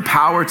still has the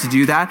power to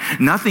do that.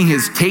 Nothing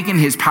has taken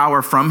his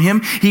power from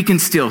him. He can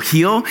still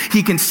heal.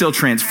 He can still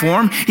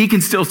transform. He can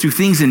still do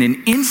things in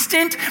an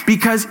instant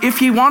because if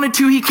he wanted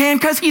to, he can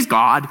because he's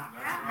God.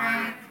 That's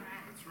right.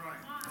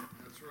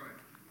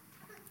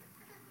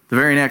 The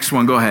very next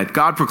one, go ahead.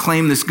 God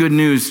proclaimed this good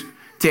news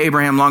to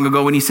Abraham long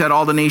ago when he said,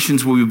 all the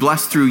nations will be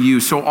blessed through you.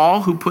 So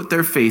all who put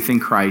their faith in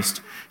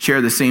Christ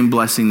share the same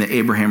blessing that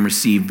Abraham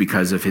received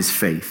because of his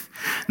faith.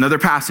 Another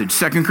passage,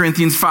 2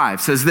 Corinthians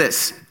 5 says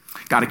this.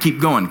 Got to keep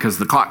going because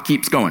the clock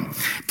keeps going.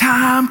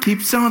 Time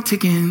keeps on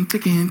ticking,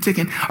 ticking,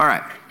 ticking. All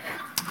right.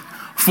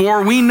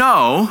 For we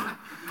know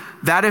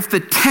that if the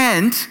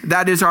tent,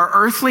 that is our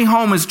earthly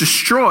home, is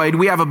destroyed,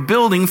 we have a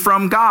building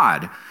from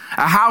God,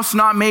 a house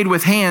not made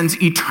with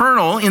hands,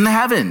 eternal in the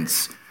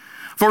heavens.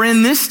 For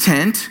in this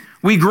tent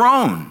we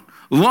groan,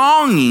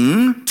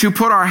 longing to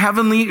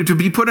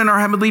be put in our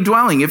heavenly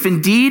dwelling. If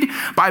indeed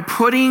by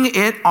putting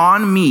it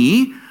on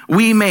me,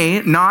 we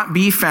may not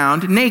be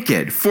found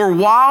naked. For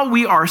while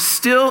we are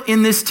still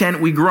in this tent,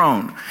 we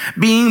groan,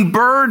 being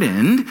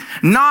burdened,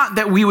 not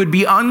that we would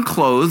be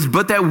unclothed,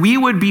 but that we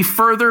would be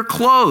further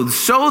clothed,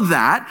 so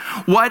that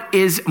what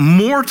is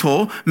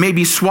mortal may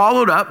be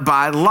swallowed up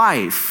by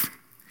life.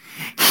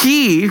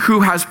 He who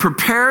has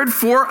prepared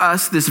for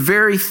us this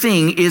very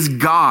thing is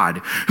God,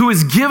 who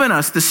has given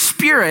us the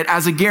Spirit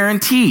as a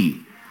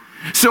guarantee.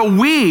 So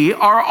we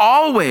are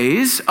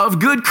always of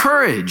good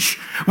courage.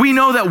 We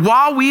know that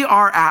while we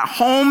are at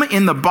home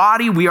in the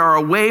body, we are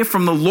away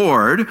from the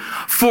Lord,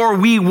 for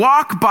we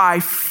walk by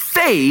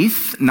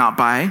faith, not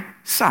by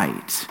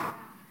sight.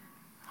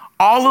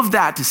 All of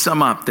that to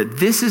sum up that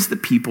this is the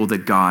people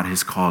that God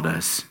has called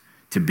us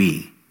to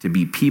be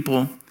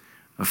people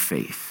of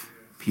faith,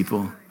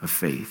 people of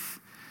faith.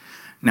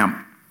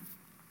 Now,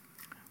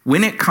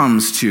 when it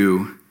comes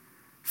to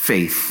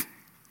faith,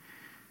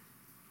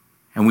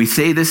 and we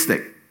say this, that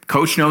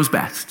Coach knows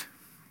best.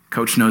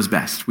 Coach knows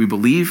best. We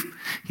believe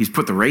he's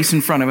put the race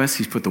in front of us.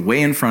 He's put the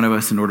way in front of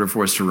us in order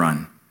for us to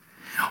run.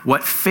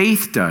 What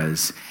faith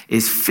does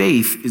is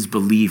faith is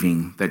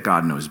believing that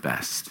God knows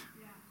best.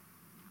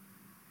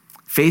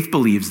 Faith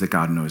believes that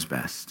God knows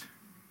best.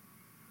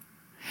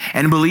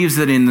 And believes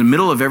that in the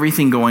middle of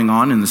everything going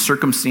on, in the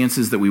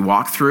circumstances that we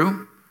walk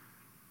through,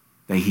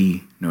 that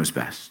he knows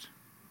best.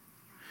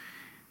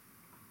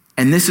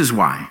 And this is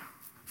why.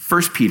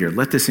 1 Peter,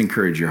 let this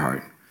encourage your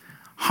heart.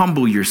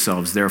 Humble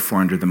yourselves, therefore,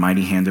 under the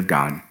mighty hand of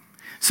God,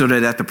 so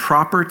that at the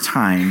proper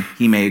time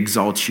he may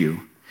exalt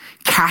you,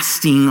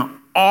 casting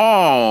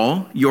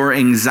all your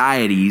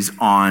anxieties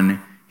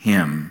on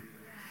him,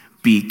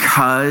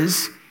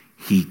 because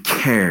he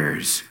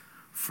cares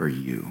for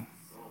you.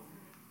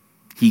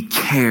 He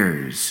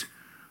cares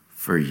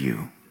for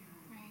you.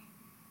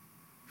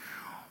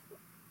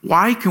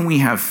 Why can we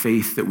have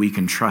faith that we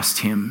can trust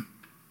him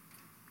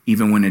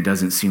even when it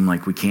doesn't seem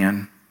like we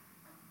can?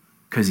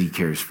 Because he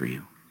cares for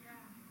you.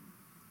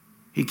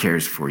 He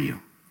cares for you.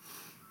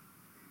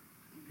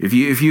 If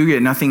you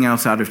get nothing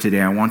else out of today,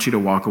 I want you to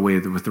walk away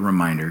with the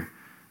reminder,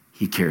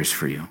 he cares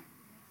for you.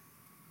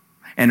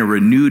 And a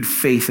renewed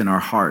faith in our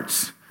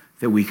hearts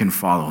that we can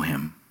follow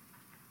him.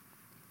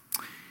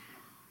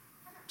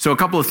 So a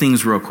couple of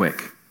things real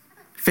quick.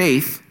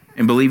 Faith,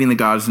 in believing that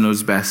God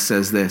knows best,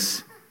 says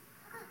this.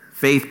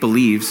 Faith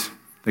believes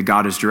that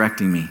God is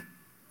directing me.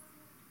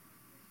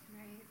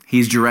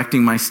 He's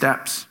directing my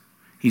steps.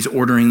 He's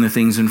ordering the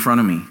things in front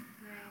of me.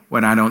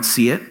 When I don't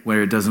see it,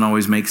 where it doesn't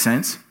always make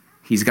sense,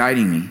 he's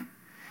guiding me.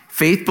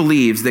 Faith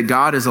believes that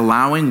God is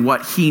allowing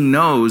what he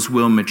knows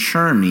will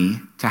mature me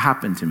to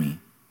happen to me.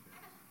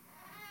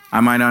 I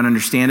might not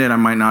understand it. I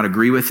might not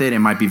agree with it. It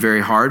might be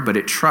very hard, but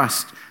it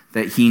trusts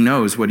that he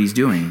knows what he's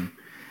doing.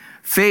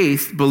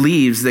 Faith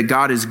believes that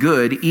God is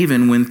good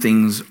even when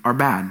things are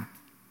bad.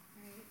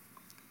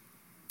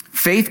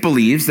 Faith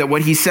believes that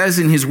what he says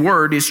in his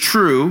word is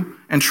true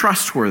and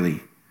trustworthy.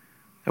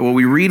 That what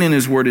we read in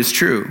his word is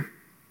true.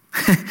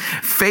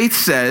 Faith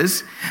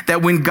says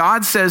that when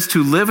God says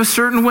to live a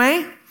certain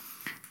way,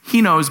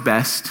 he knows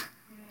best.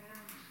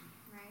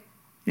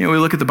 You know, we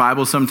look at the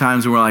Bible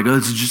sometimes and we're like, oh,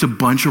 it's just a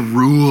bunch of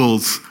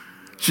rules.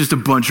 It's just a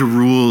bunch of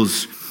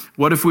rules.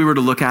 What if we were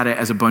to look at it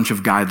as a bunch of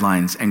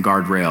guidelines and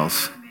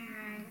guardrails?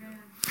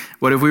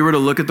 What if we were to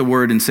look at the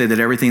word and say that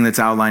everything that's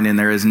outlined in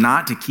there is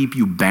not to keep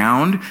you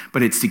bound,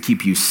 but it's to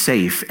keep you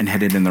safe and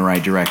headed in the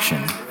right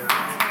direction?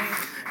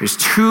 There's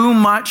too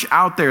much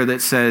out there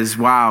that says,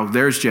 wow,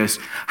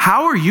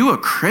 how are you a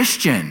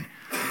Christian?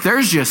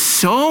 There's just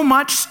so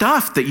much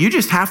stuff that you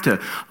just have to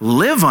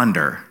live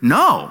under.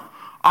 No,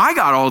 I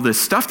got all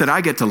this stuff that I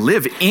get to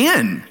live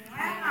in.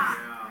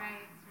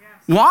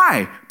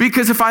 Why?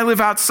 Because if I live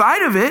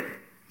outside of it,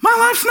 my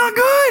life's not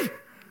good.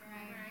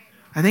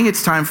 I think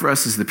it's time for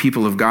us as the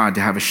people of God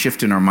to have a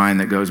shift in our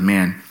mind that goes,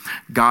 man,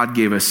 God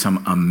gave us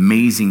some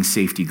amazing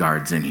safety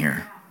guards in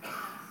here.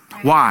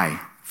 Why?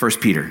 1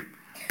 Peter.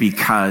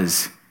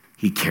 Because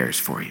he cares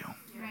for you.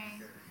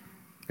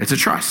 It's a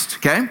trust,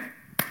 okay?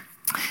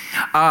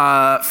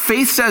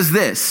 Faith says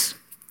this,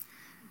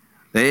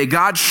 that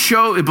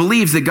it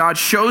believes that God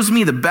shows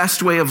me the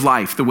best way of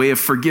life, the way of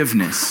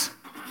forgiveness,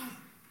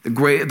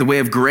 the way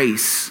of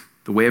grace,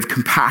 the way of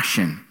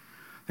compassion,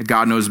 that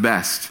God knows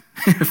best.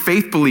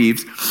 Faith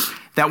believes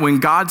that when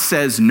God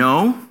says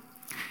no,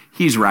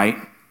 he's right.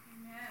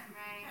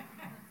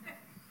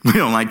 We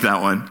don't like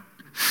that one.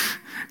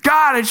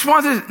 God, I just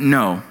want this.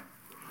 No.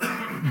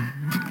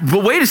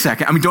 But wait a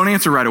second. I mean, don't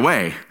answer right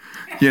away.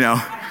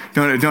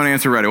 Don't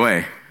answer right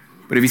away.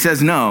 But if he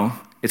says no,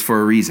 it's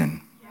for a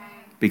reason,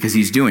 because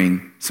he's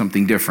doing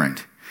something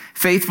different.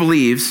 Faith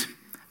believes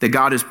that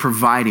God is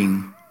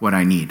providing what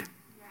I need.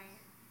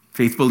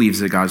 Faith believes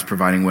that God is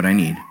providing what I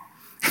need.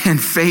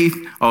 And faith,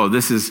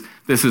 this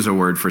is a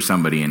word for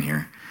somebody in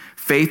here.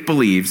 Faith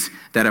believes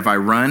that if I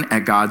run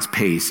at God's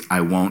pace,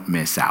 I won't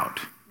miss out.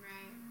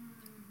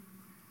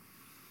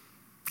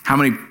 How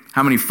many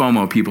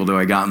FOMO people do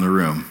I got in the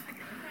room?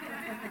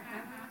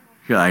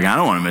 You're like, I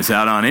don't want to miss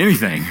out on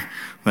anything.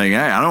 Like,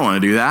 I don't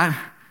want to do that.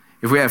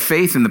 If we have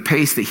faith in the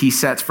pace that he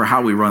sets for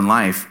how we run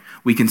life,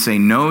 we can say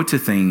no to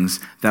things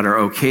that are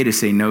okay to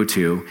say no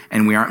to,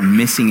 and we aren't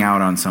missing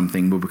out on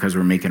something, but because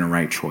we're making a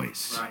right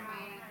choice. Right.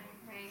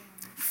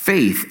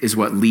 Faith is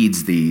what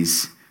leads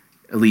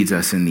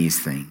us in these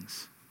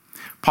things.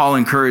 Paul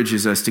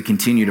encourages us to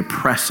continue to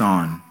press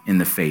on in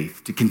the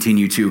faith, to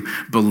continue to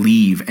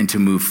believe and to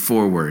move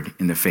forward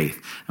in the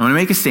faith. I want to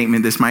make a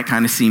statement. This might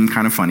kind of seem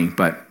kind of funny,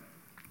 but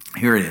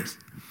here it is.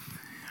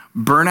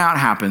 Burnout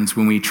happens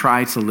when we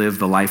try to live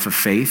the life of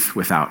faith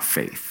without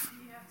faith.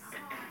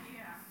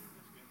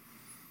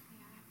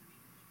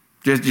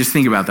 Just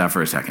think about that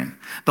for a second.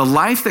 The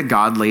life that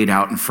God laid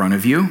out in front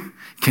of you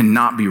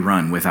cannot be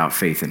run without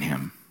faith in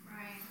him.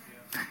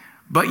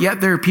 But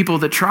yet there are people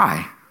that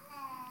try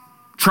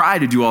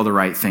to do all the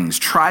right things,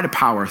 try to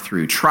power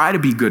through, try to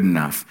be good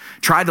enough,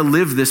 try to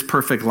live this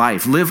perfect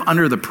life, live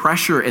under the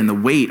pressure and the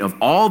weight of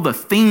all the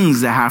things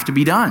that have to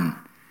be done.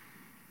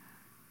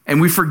 And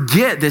we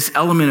forget this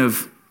element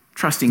of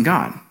trusting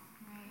God.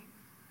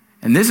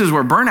 And this is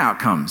where burnout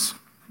comes,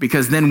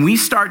 because then we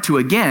start to,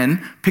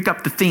 again, pick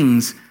up the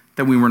things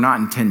that we were not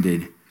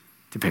intended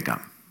to pick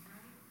up.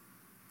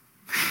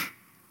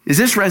 Is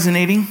this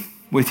resonating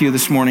with you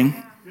this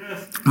morning?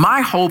 Yes.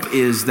 My hope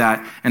is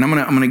that, and I'm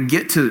gonna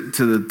get to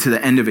the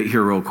end of it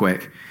here real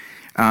quick.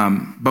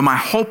 But my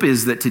hope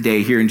is that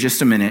today, here in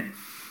just a minute,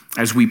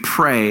 as we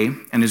pray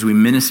and as we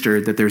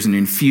minister, that there's an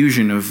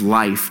infusion of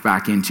life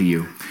back into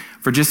you.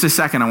 For just a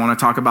second, I want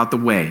to talk about the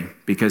way,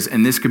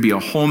 and this could be a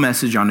whole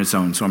message on its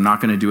own, so I'm not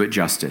going to do it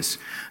justice.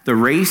 The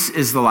race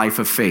is the life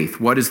of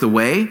faith. What is the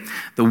way?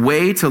 The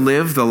way to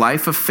live the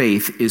life of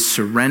faith is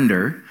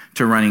surrender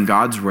to running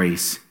God's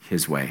race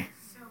his way.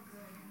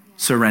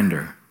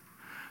 Surrender.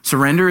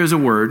 Surrender is a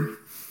word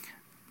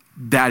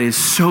that is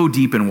so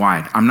deep and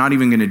wide. I'm not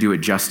even going to do it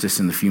justice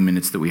in the few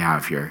minutes that we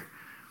have here.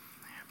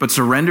 But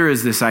surrender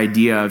is this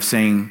idea of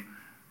saying,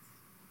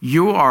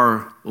 you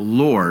are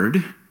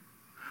Lord,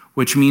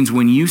 which means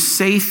when you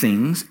say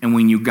things and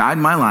when you guide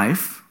my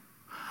life,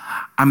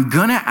 I'm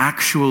going to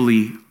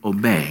actually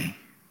obey.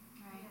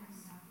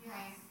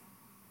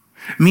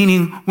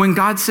 Meaning when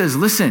God says,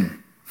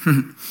 listen,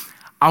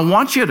 I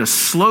want you to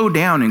slow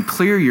down and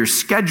clear your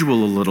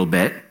schedule a little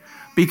bit,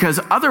 because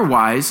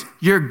otherwise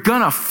you're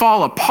going to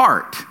fall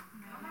apart.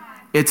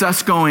 It's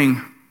us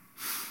going,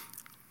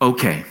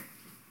 okay,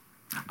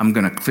 I'm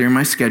going to clear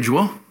my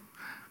schedule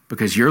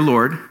because you're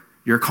Lord,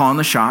 you're calling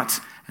the shots,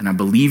 and I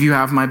believe you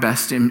have my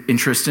best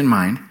interest in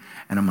mind,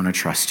 and I'm going to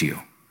trust you.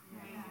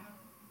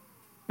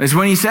 It's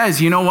when he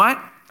says, you know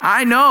what?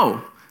 I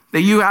know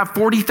that you have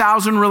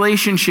 40,000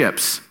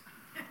 relationships.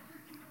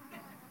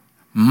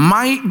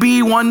 Might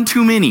be one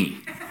too many.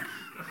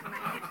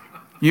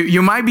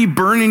 You might be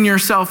burning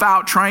yourself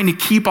out trying to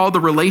keep all the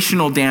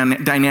relational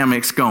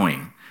dynamics going.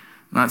 I'm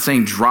not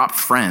saying drop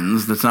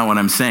friends. That's not what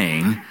I'm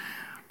saying.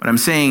 But I'm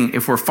saying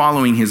if we're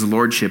following his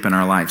lordship in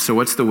our life. So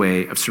what's the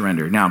way of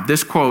surrender? Now,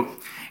 this quote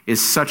is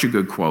such a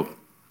good quote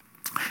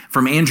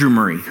from Andrew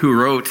Murray, who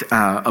wrote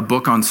a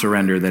book on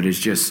surrender that is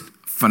just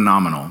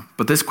phenomenal.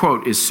 But this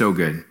quote is so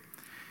good.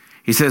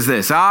 He says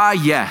this,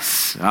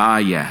 yes.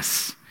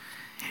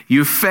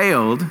 You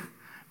failed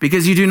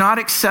because you do not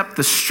accept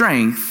the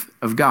strength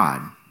of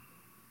God.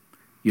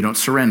 You don't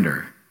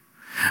surrender.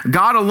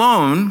 God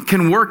alone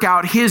can work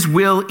out his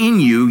will in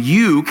you.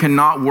 You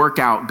cannot work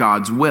out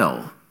God's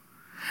will,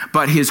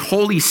 but his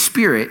Holy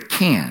Spirit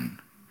can.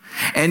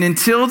 And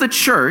until the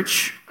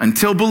church,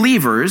 until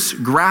believers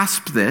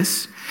grasp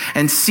this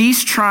and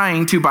cease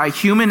trying to, by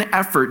human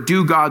effort,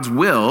 do God's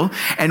will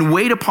and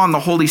wait upon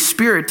the Holy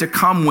Spirit to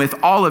come with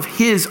all of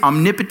his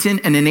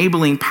omnipotent and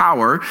enabling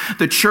power,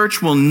 the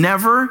church will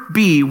never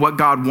be what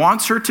God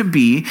wants her to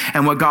be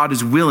and what God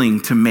is willing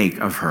to make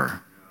of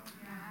her.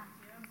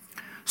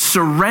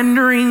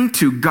 Surrendering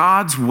to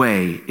God's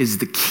way is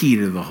the key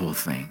to the whole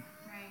thing.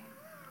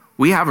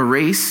 We have a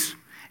race.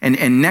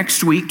 And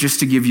next week, just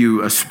to give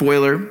you a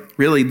spoiler,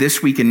 really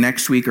this week and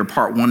next week are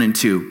part 1 and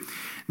 2.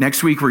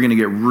 Next week, we're going to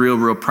get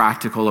real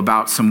practical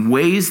about some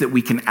ways that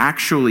we can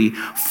actually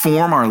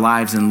form our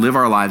lives and live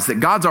our lives that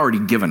God's already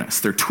given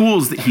us. They're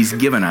tools that he's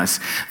given us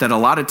that a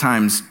lot of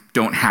times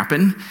don't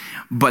happen,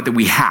 but that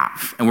we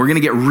have. And we're going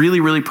to get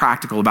really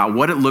practical about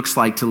what it looks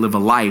like to live a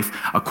life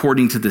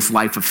according to this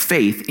life of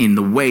faith in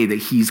the way that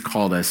he's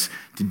called us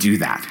to do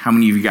that. How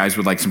many of you guys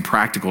would like some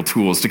practical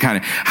tools to kind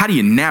of, how do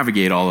you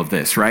navigate all of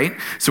this, right?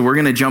 So we're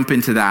going to jump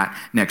into that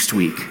next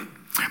week.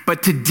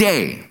 But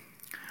today,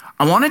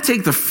 I want to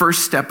take the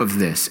first step of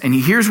this, and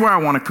here's where I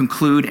want to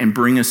conclude and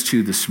bring us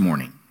to this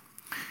morning.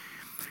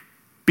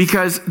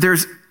 Because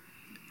there's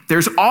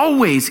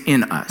always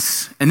in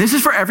us, and this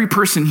is for every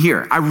person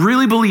here. I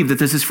really believe that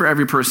this is for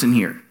every person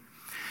here.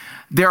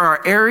 There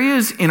are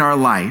areas in our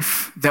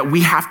life that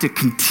we have to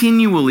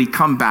continually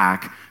come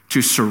back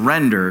to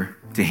surrender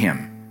to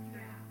him.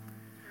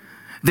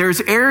 There's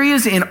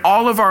areas in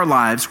all of our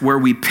lives where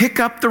we pick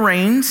up the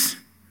reins,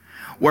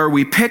 where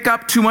we pick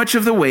up too much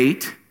of the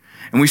weight,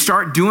 and we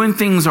start doing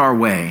things our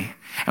way.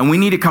 And we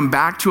need to come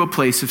back to a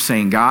place of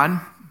saying, God,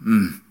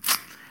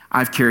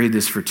 I've carried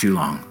this for too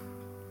long.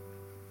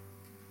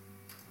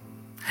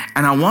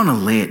 And I want to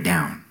lay it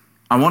down.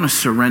 I want to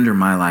surrender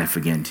my life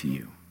again to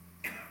you.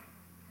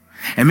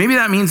 And maybe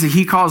that means that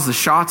he calls the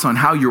shots on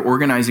how you're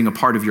organizing a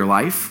part of your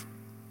life.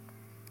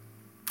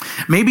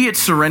 Maybe it's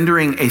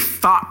surrendering a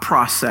thought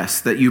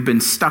process that you've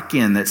been stuck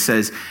in that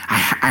says,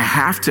 I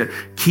have to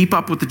keep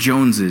up with the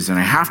Joneses, and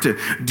I have to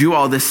do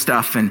all this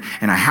stuff, and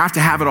I have to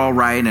have it all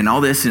right, and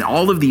all this, and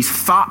all of these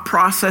thought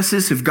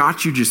processes have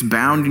got you just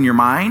bound in your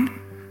mind.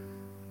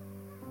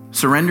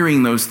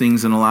 Surrendering those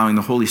things and allowing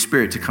the Holy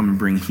Spirit to come and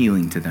bring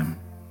healing to them.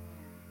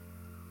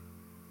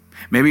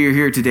 Maybe you're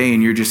here today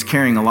and you're just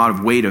carrying a lot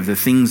of weight of the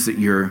things that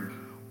you're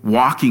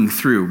walking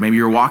through. Maybe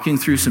you're walking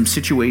through some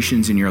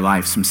situations in your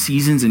life, some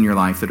seasons in your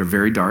life that are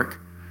very dark,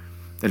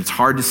 that it's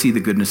hard to see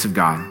the goodness of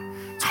God.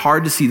 It's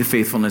hard to see the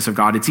faithfulness of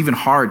God. It's even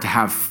hard to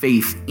have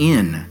faith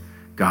in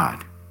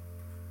God.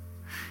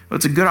 Well,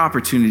 it's a good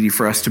opportunity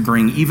for us to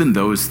bring even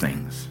those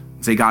things.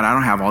 Say, God, I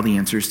don't have all the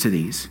answers to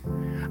these.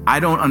 I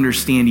don't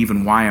understand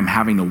even why I'm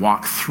having to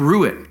walk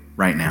through it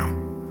right now.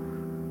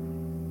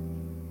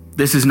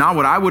 This is not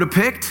what I would have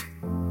picked.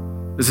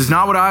 This is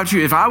not what I would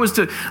choose. If I was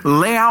to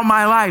lay out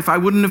my life, I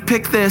wouldn't have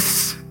picked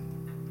this.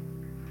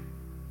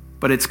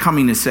 But it's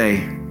coming to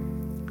say,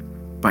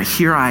 but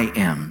here I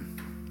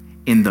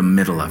am in the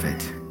middle of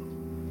it.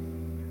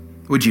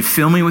 Would you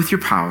fill me with your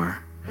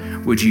power?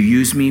 Would you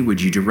use me? Would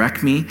you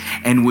direct me?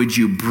 And would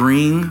you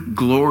bring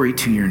glory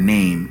to your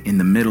name in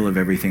the middle of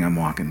everything I'm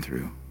walking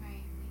through?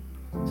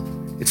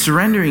 It's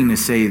surrendering to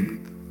say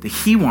that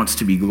he wants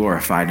to be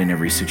glorified in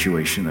every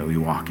situation that we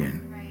walk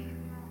in.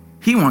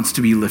 He wants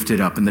to be lifted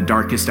up in the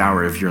darkest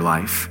hour of your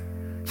life.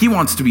 He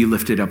wants to be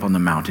lifted up on the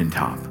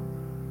mountaintop.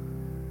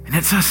 And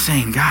it's us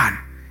saying, God,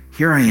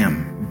 here I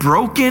am,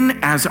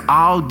 broken as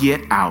I'll get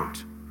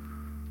out.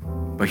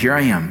 But here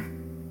I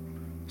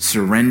am,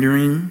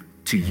 surrendering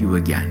to you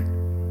again.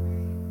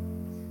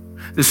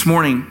 This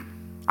morning,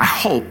 I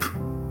hope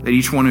that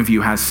each one of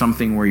you has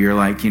something where you're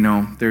like,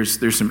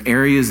 there's some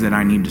areas that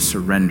I need to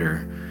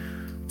surrender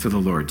to the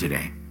Lord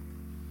today.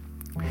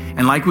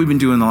 And like we've been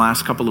doing the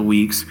last couple of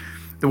weeks,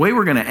 the way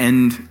we're going to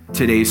end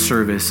today's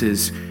service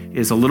is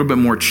a little bit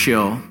more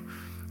chill.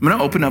 I'm going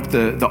to open up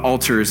the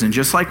altars, and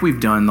just like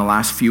we've done the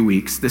last few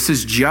weeks, this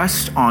is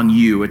just on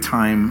you, a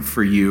time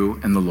for you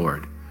and the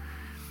Lord.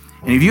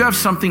 And if you have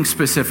something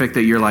specific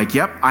that you're like,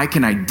 yep, I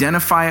can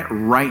identify it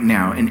right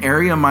now, an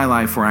area of my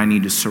life where I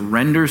need to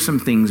surrender some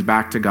things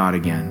back to God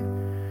again,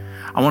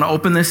 I want to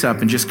open this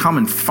up and just come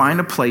and find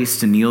a place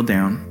to kneel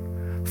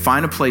down,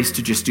 find a place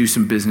to just do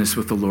some business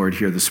with the Lord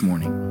here this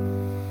morning.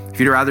 If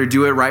you'd rather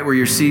do it right where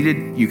you're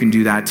seated, you can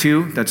do that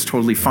too. That's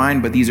totally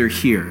fine, but these are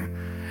here.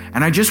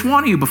 And I just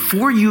want you,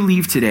 before you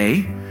leave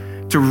today,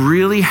 to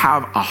really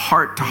have a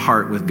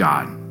heart-to-heart with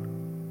God.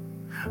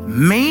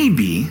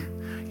 Maybe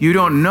you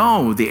don't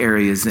know the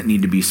areas that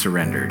need to be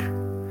surrendered.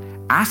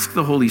 Ask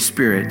the Holy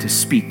Spirit to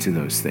speak to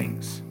those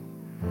things.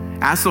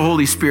 Ask the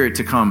Holy Spirit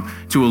to come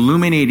to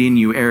illuminate in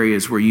you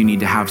areas where you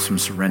need to have some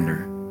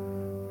surrender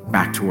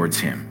back towards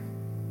him.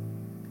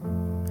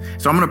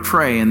 So I'm going to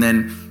pray, and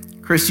then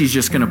Christy's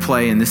just going to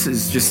play, and this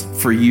is just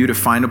for you to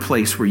find a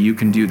place where you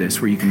can do this,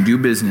 where you can do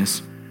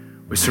business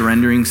with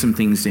surrendering some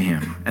things to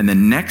him. And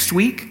then next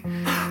week,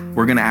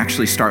 we're going to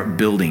actually start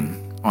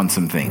building on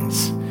some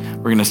things.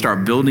 We're going to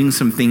start building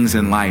some things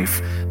in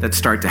life that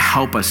start to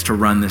help us to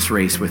run this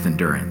race with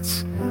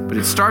endurance. But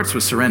it starts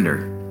with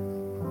surrender.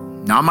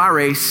 Not my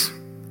race,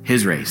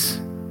 his race.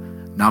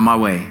 Not my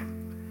way,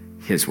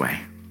 his way.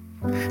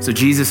 So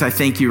Jesus, I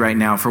thank you right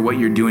now for what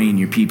you're doing in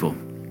your people.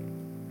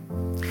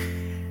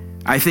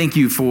 I thank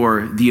you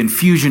for the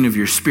infusion of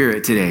your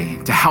Spirit today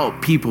to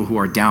help people who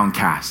are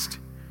downcast.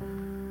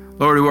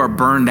 Lord, who are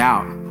burned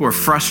out, who are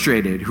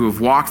frustrated, who have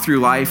walked through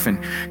life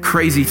and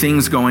crazy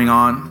things going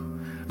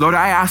on. Lord,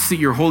 I ask that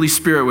your Holy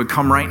Spirit would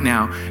come right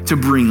now to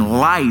bring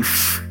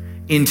life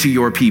into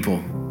your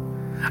people.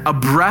 A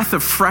breath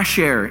of fresh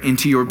air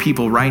into your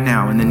people right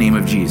now in the name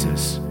of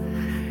Jesus.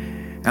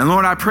 And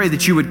Lord, I pray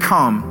that you would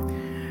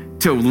come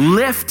to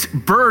lift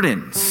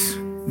burdens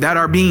that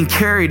are being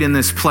carried in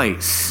this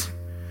place.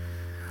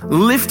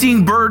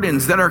 Lifting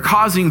burdens that are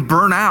causing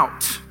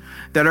burnout,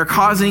 that are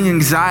causing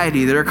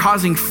anxiety, that are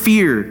causing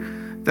fear,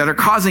 that are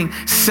causing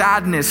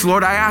sadness.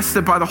 Lord, I ask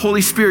that by the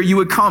Holy Spirit, you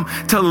would come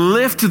to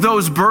lift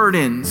those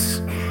burdens.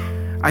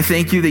 I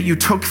thank you that you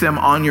took them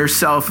on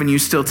yourself and you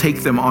still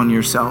take them on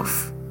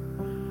yourself.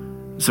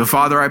 So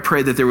Father, I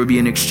pray that there would be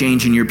an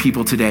exchange in your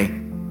people today.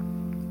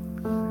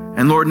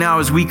 And Lord, now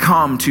as we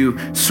come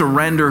to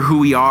surrender who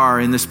we are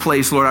in this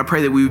place, Lord, I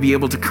pray that we would be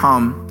able to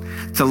come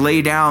to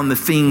lay down the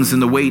things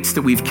and the weights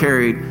that we've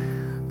carried,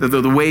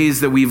 the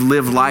ways that we've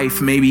lived life,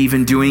 maybe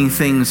even doing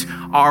things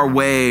our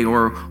way,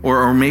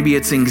 or maybe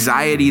it's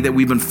anxiety that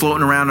we've been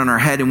floating around in our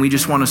head, and we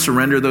just want to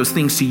surrender those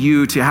things to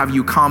you, to have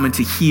you come and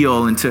to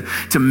heal and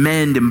to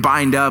mend and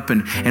bind up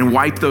and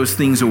wipe those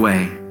things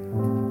away.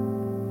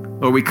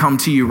 Lord, we come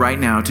to you right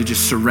now to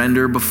just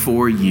surrender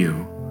before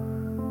you.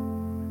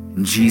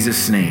 In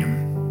Jesus'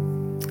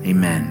 name,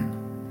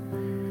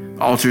 amen.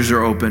 The altars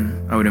are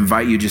open. I would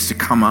invite you just to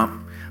come up,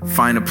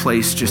 find a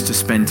place just to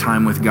spend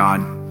time with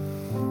God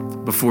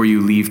before you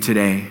leave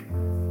today.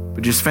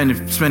 But just spend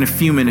a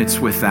few minutes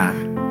with that.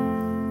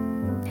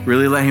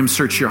 Really let him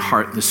search your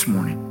heart this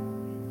morning.